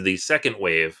 This is the second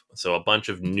wave. So a bunch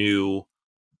of new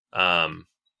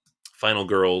Final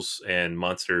Girls and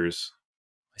monsters.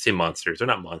 I say monsters. They're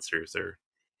not monsters. They're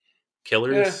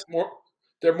killers. Yeah,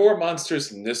 they're more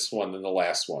monsters in this one than the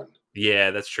last one.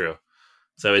 Yeah, that's true.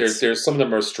 So there's some of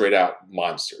them are straight out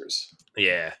monsters.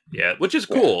 Yeah, which is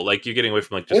cool. Yeah. Like you're getting away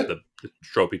from like just the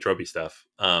tropey stuff.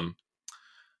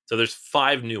 So there's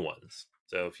 5 new ones.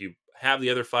 So if you have the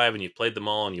other 5 and you've played them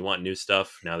all and you want new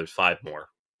stuff, now there's 5 more.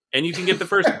 And you can get the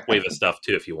first wave of stuff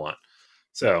too if you want.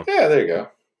 So yeah, there you go.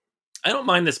 I don't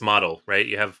mind this model, right?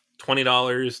 You have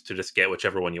 $20 to just get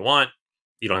whichever one you want.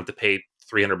 You don't have to pay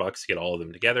 $300 to get all of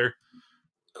them together.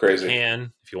 Crazy. You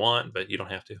can if you want, but you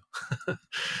don't have to.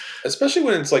 Especially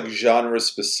when it's like genre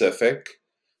specific.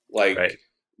 Like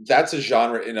that's a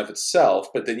genre in of itself,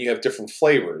 but then you have different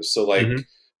flavors. So like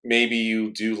maybe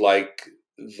you do like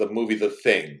the movie The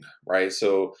Thing, right?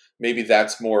 So maybe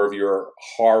that's more of your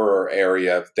horror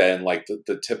area than like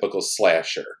the typical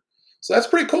slasher. So that's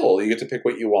pretty cool. You get to pick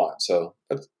what you want. So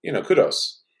that's,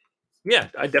 kudos. Yeah,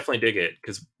 I definitely dig it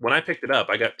because when I picked it up,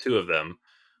 I got 2 of them,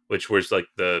 which was like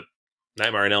the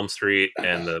Nightmare on Elm Street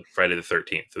and the Friday the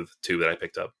 13th, the 2 that I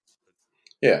picked up.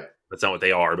 Yeah. That's not what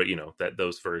they are, but that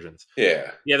those versions.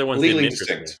 Yeah. The other ones didn't Legally interest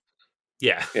me. distinct.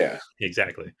 Yeah, Yeah.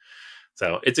 exactly.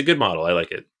 So it's a good model. I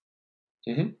like it.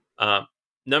 Mm-hmm.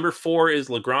 Number 4 is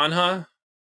La Granja,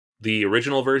 the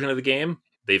original version of the game.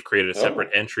 They've created a separate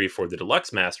entry for the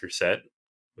Deluxe Master set,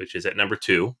 which is at number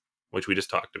 2, which we just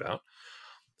talked about.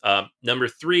 Number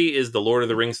 3 is the Lord of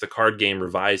the Rings, the card game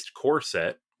revised core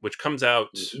set, which comes out.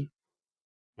 Mm-hmm.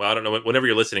 Well, I don't know. Whenever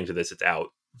you're listening to this, it's out.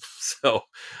 So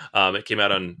it came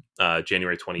out on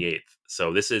January 28th.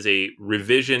 So this is a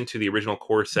revision to the original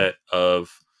core set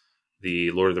of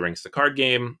the Lord of the Rings, the card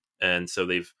game. And so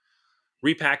they've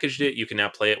repackaged it. You can now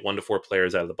play it 1 to 4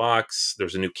 players out of the box.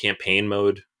 There's a new campaign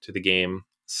mode to the game.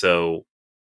 So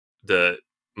the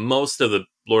most of the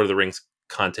Lord of the Rings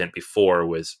content before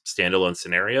was standalone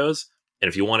scenarios. And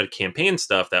if you wanted campaign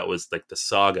stuff, that was like the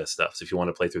saga stuff. So if you want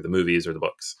to play through the movies or the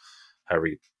books, however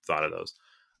you thought of those.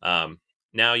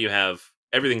 Now you have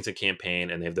everything's a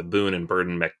campaign, and they have the boon and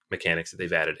burden mechanics that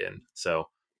they've added in. So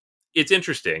it's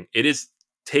interesting. It is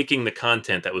taking the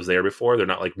content that was there before. They're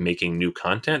not like making new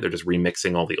content. They're just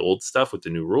remixing all the old stuff with the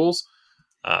new rules.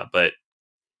 But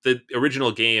the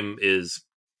original game is,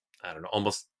 I don't know,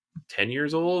 almost 10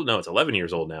 years old. No, it's 11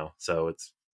 years old now. So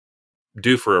it's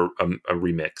due for a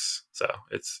remix. So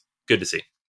it's good to see.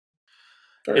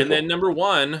 Very cool. Then number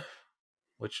 1,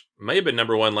 which may have been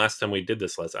number 1 last time we did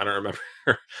this list. I don't remember.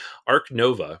 Ark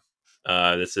Nova.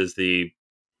 This is the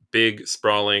big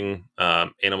sprawling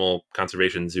animal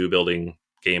conservation zoo building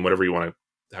game, however you want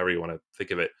to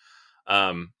think of it.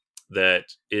 That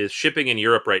is shipping in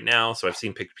Europe right now. So I've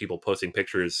seen people posting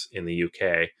pictures in the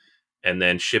UK, and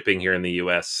then shipping here in the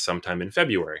US sometime in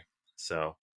February.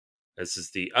 So this is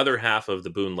the other half of the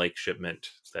Boone Lake shipment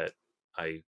that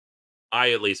I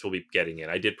at least will be getting in.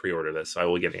 I did pre-order this, so I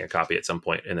will be getting a copy at some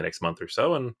point in the next month or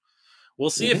so, and we'll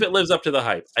see if it lives up to the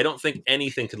hype. I don't think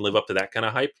anything can live up to that kind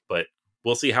of hype, but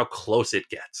we'll see how close it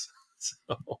gets.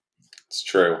 So it's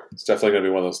true. It's definitely going to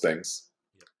be one of those things.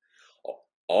 Yep.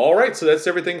 All right, so that's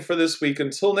everything for this week.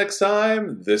 Until next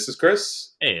time, this is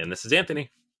Chris. And this is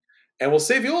Anthony. And we'll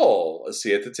save you all a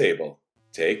seat at the table.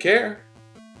 Take care.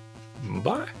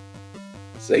 Bye.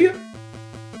 See ya.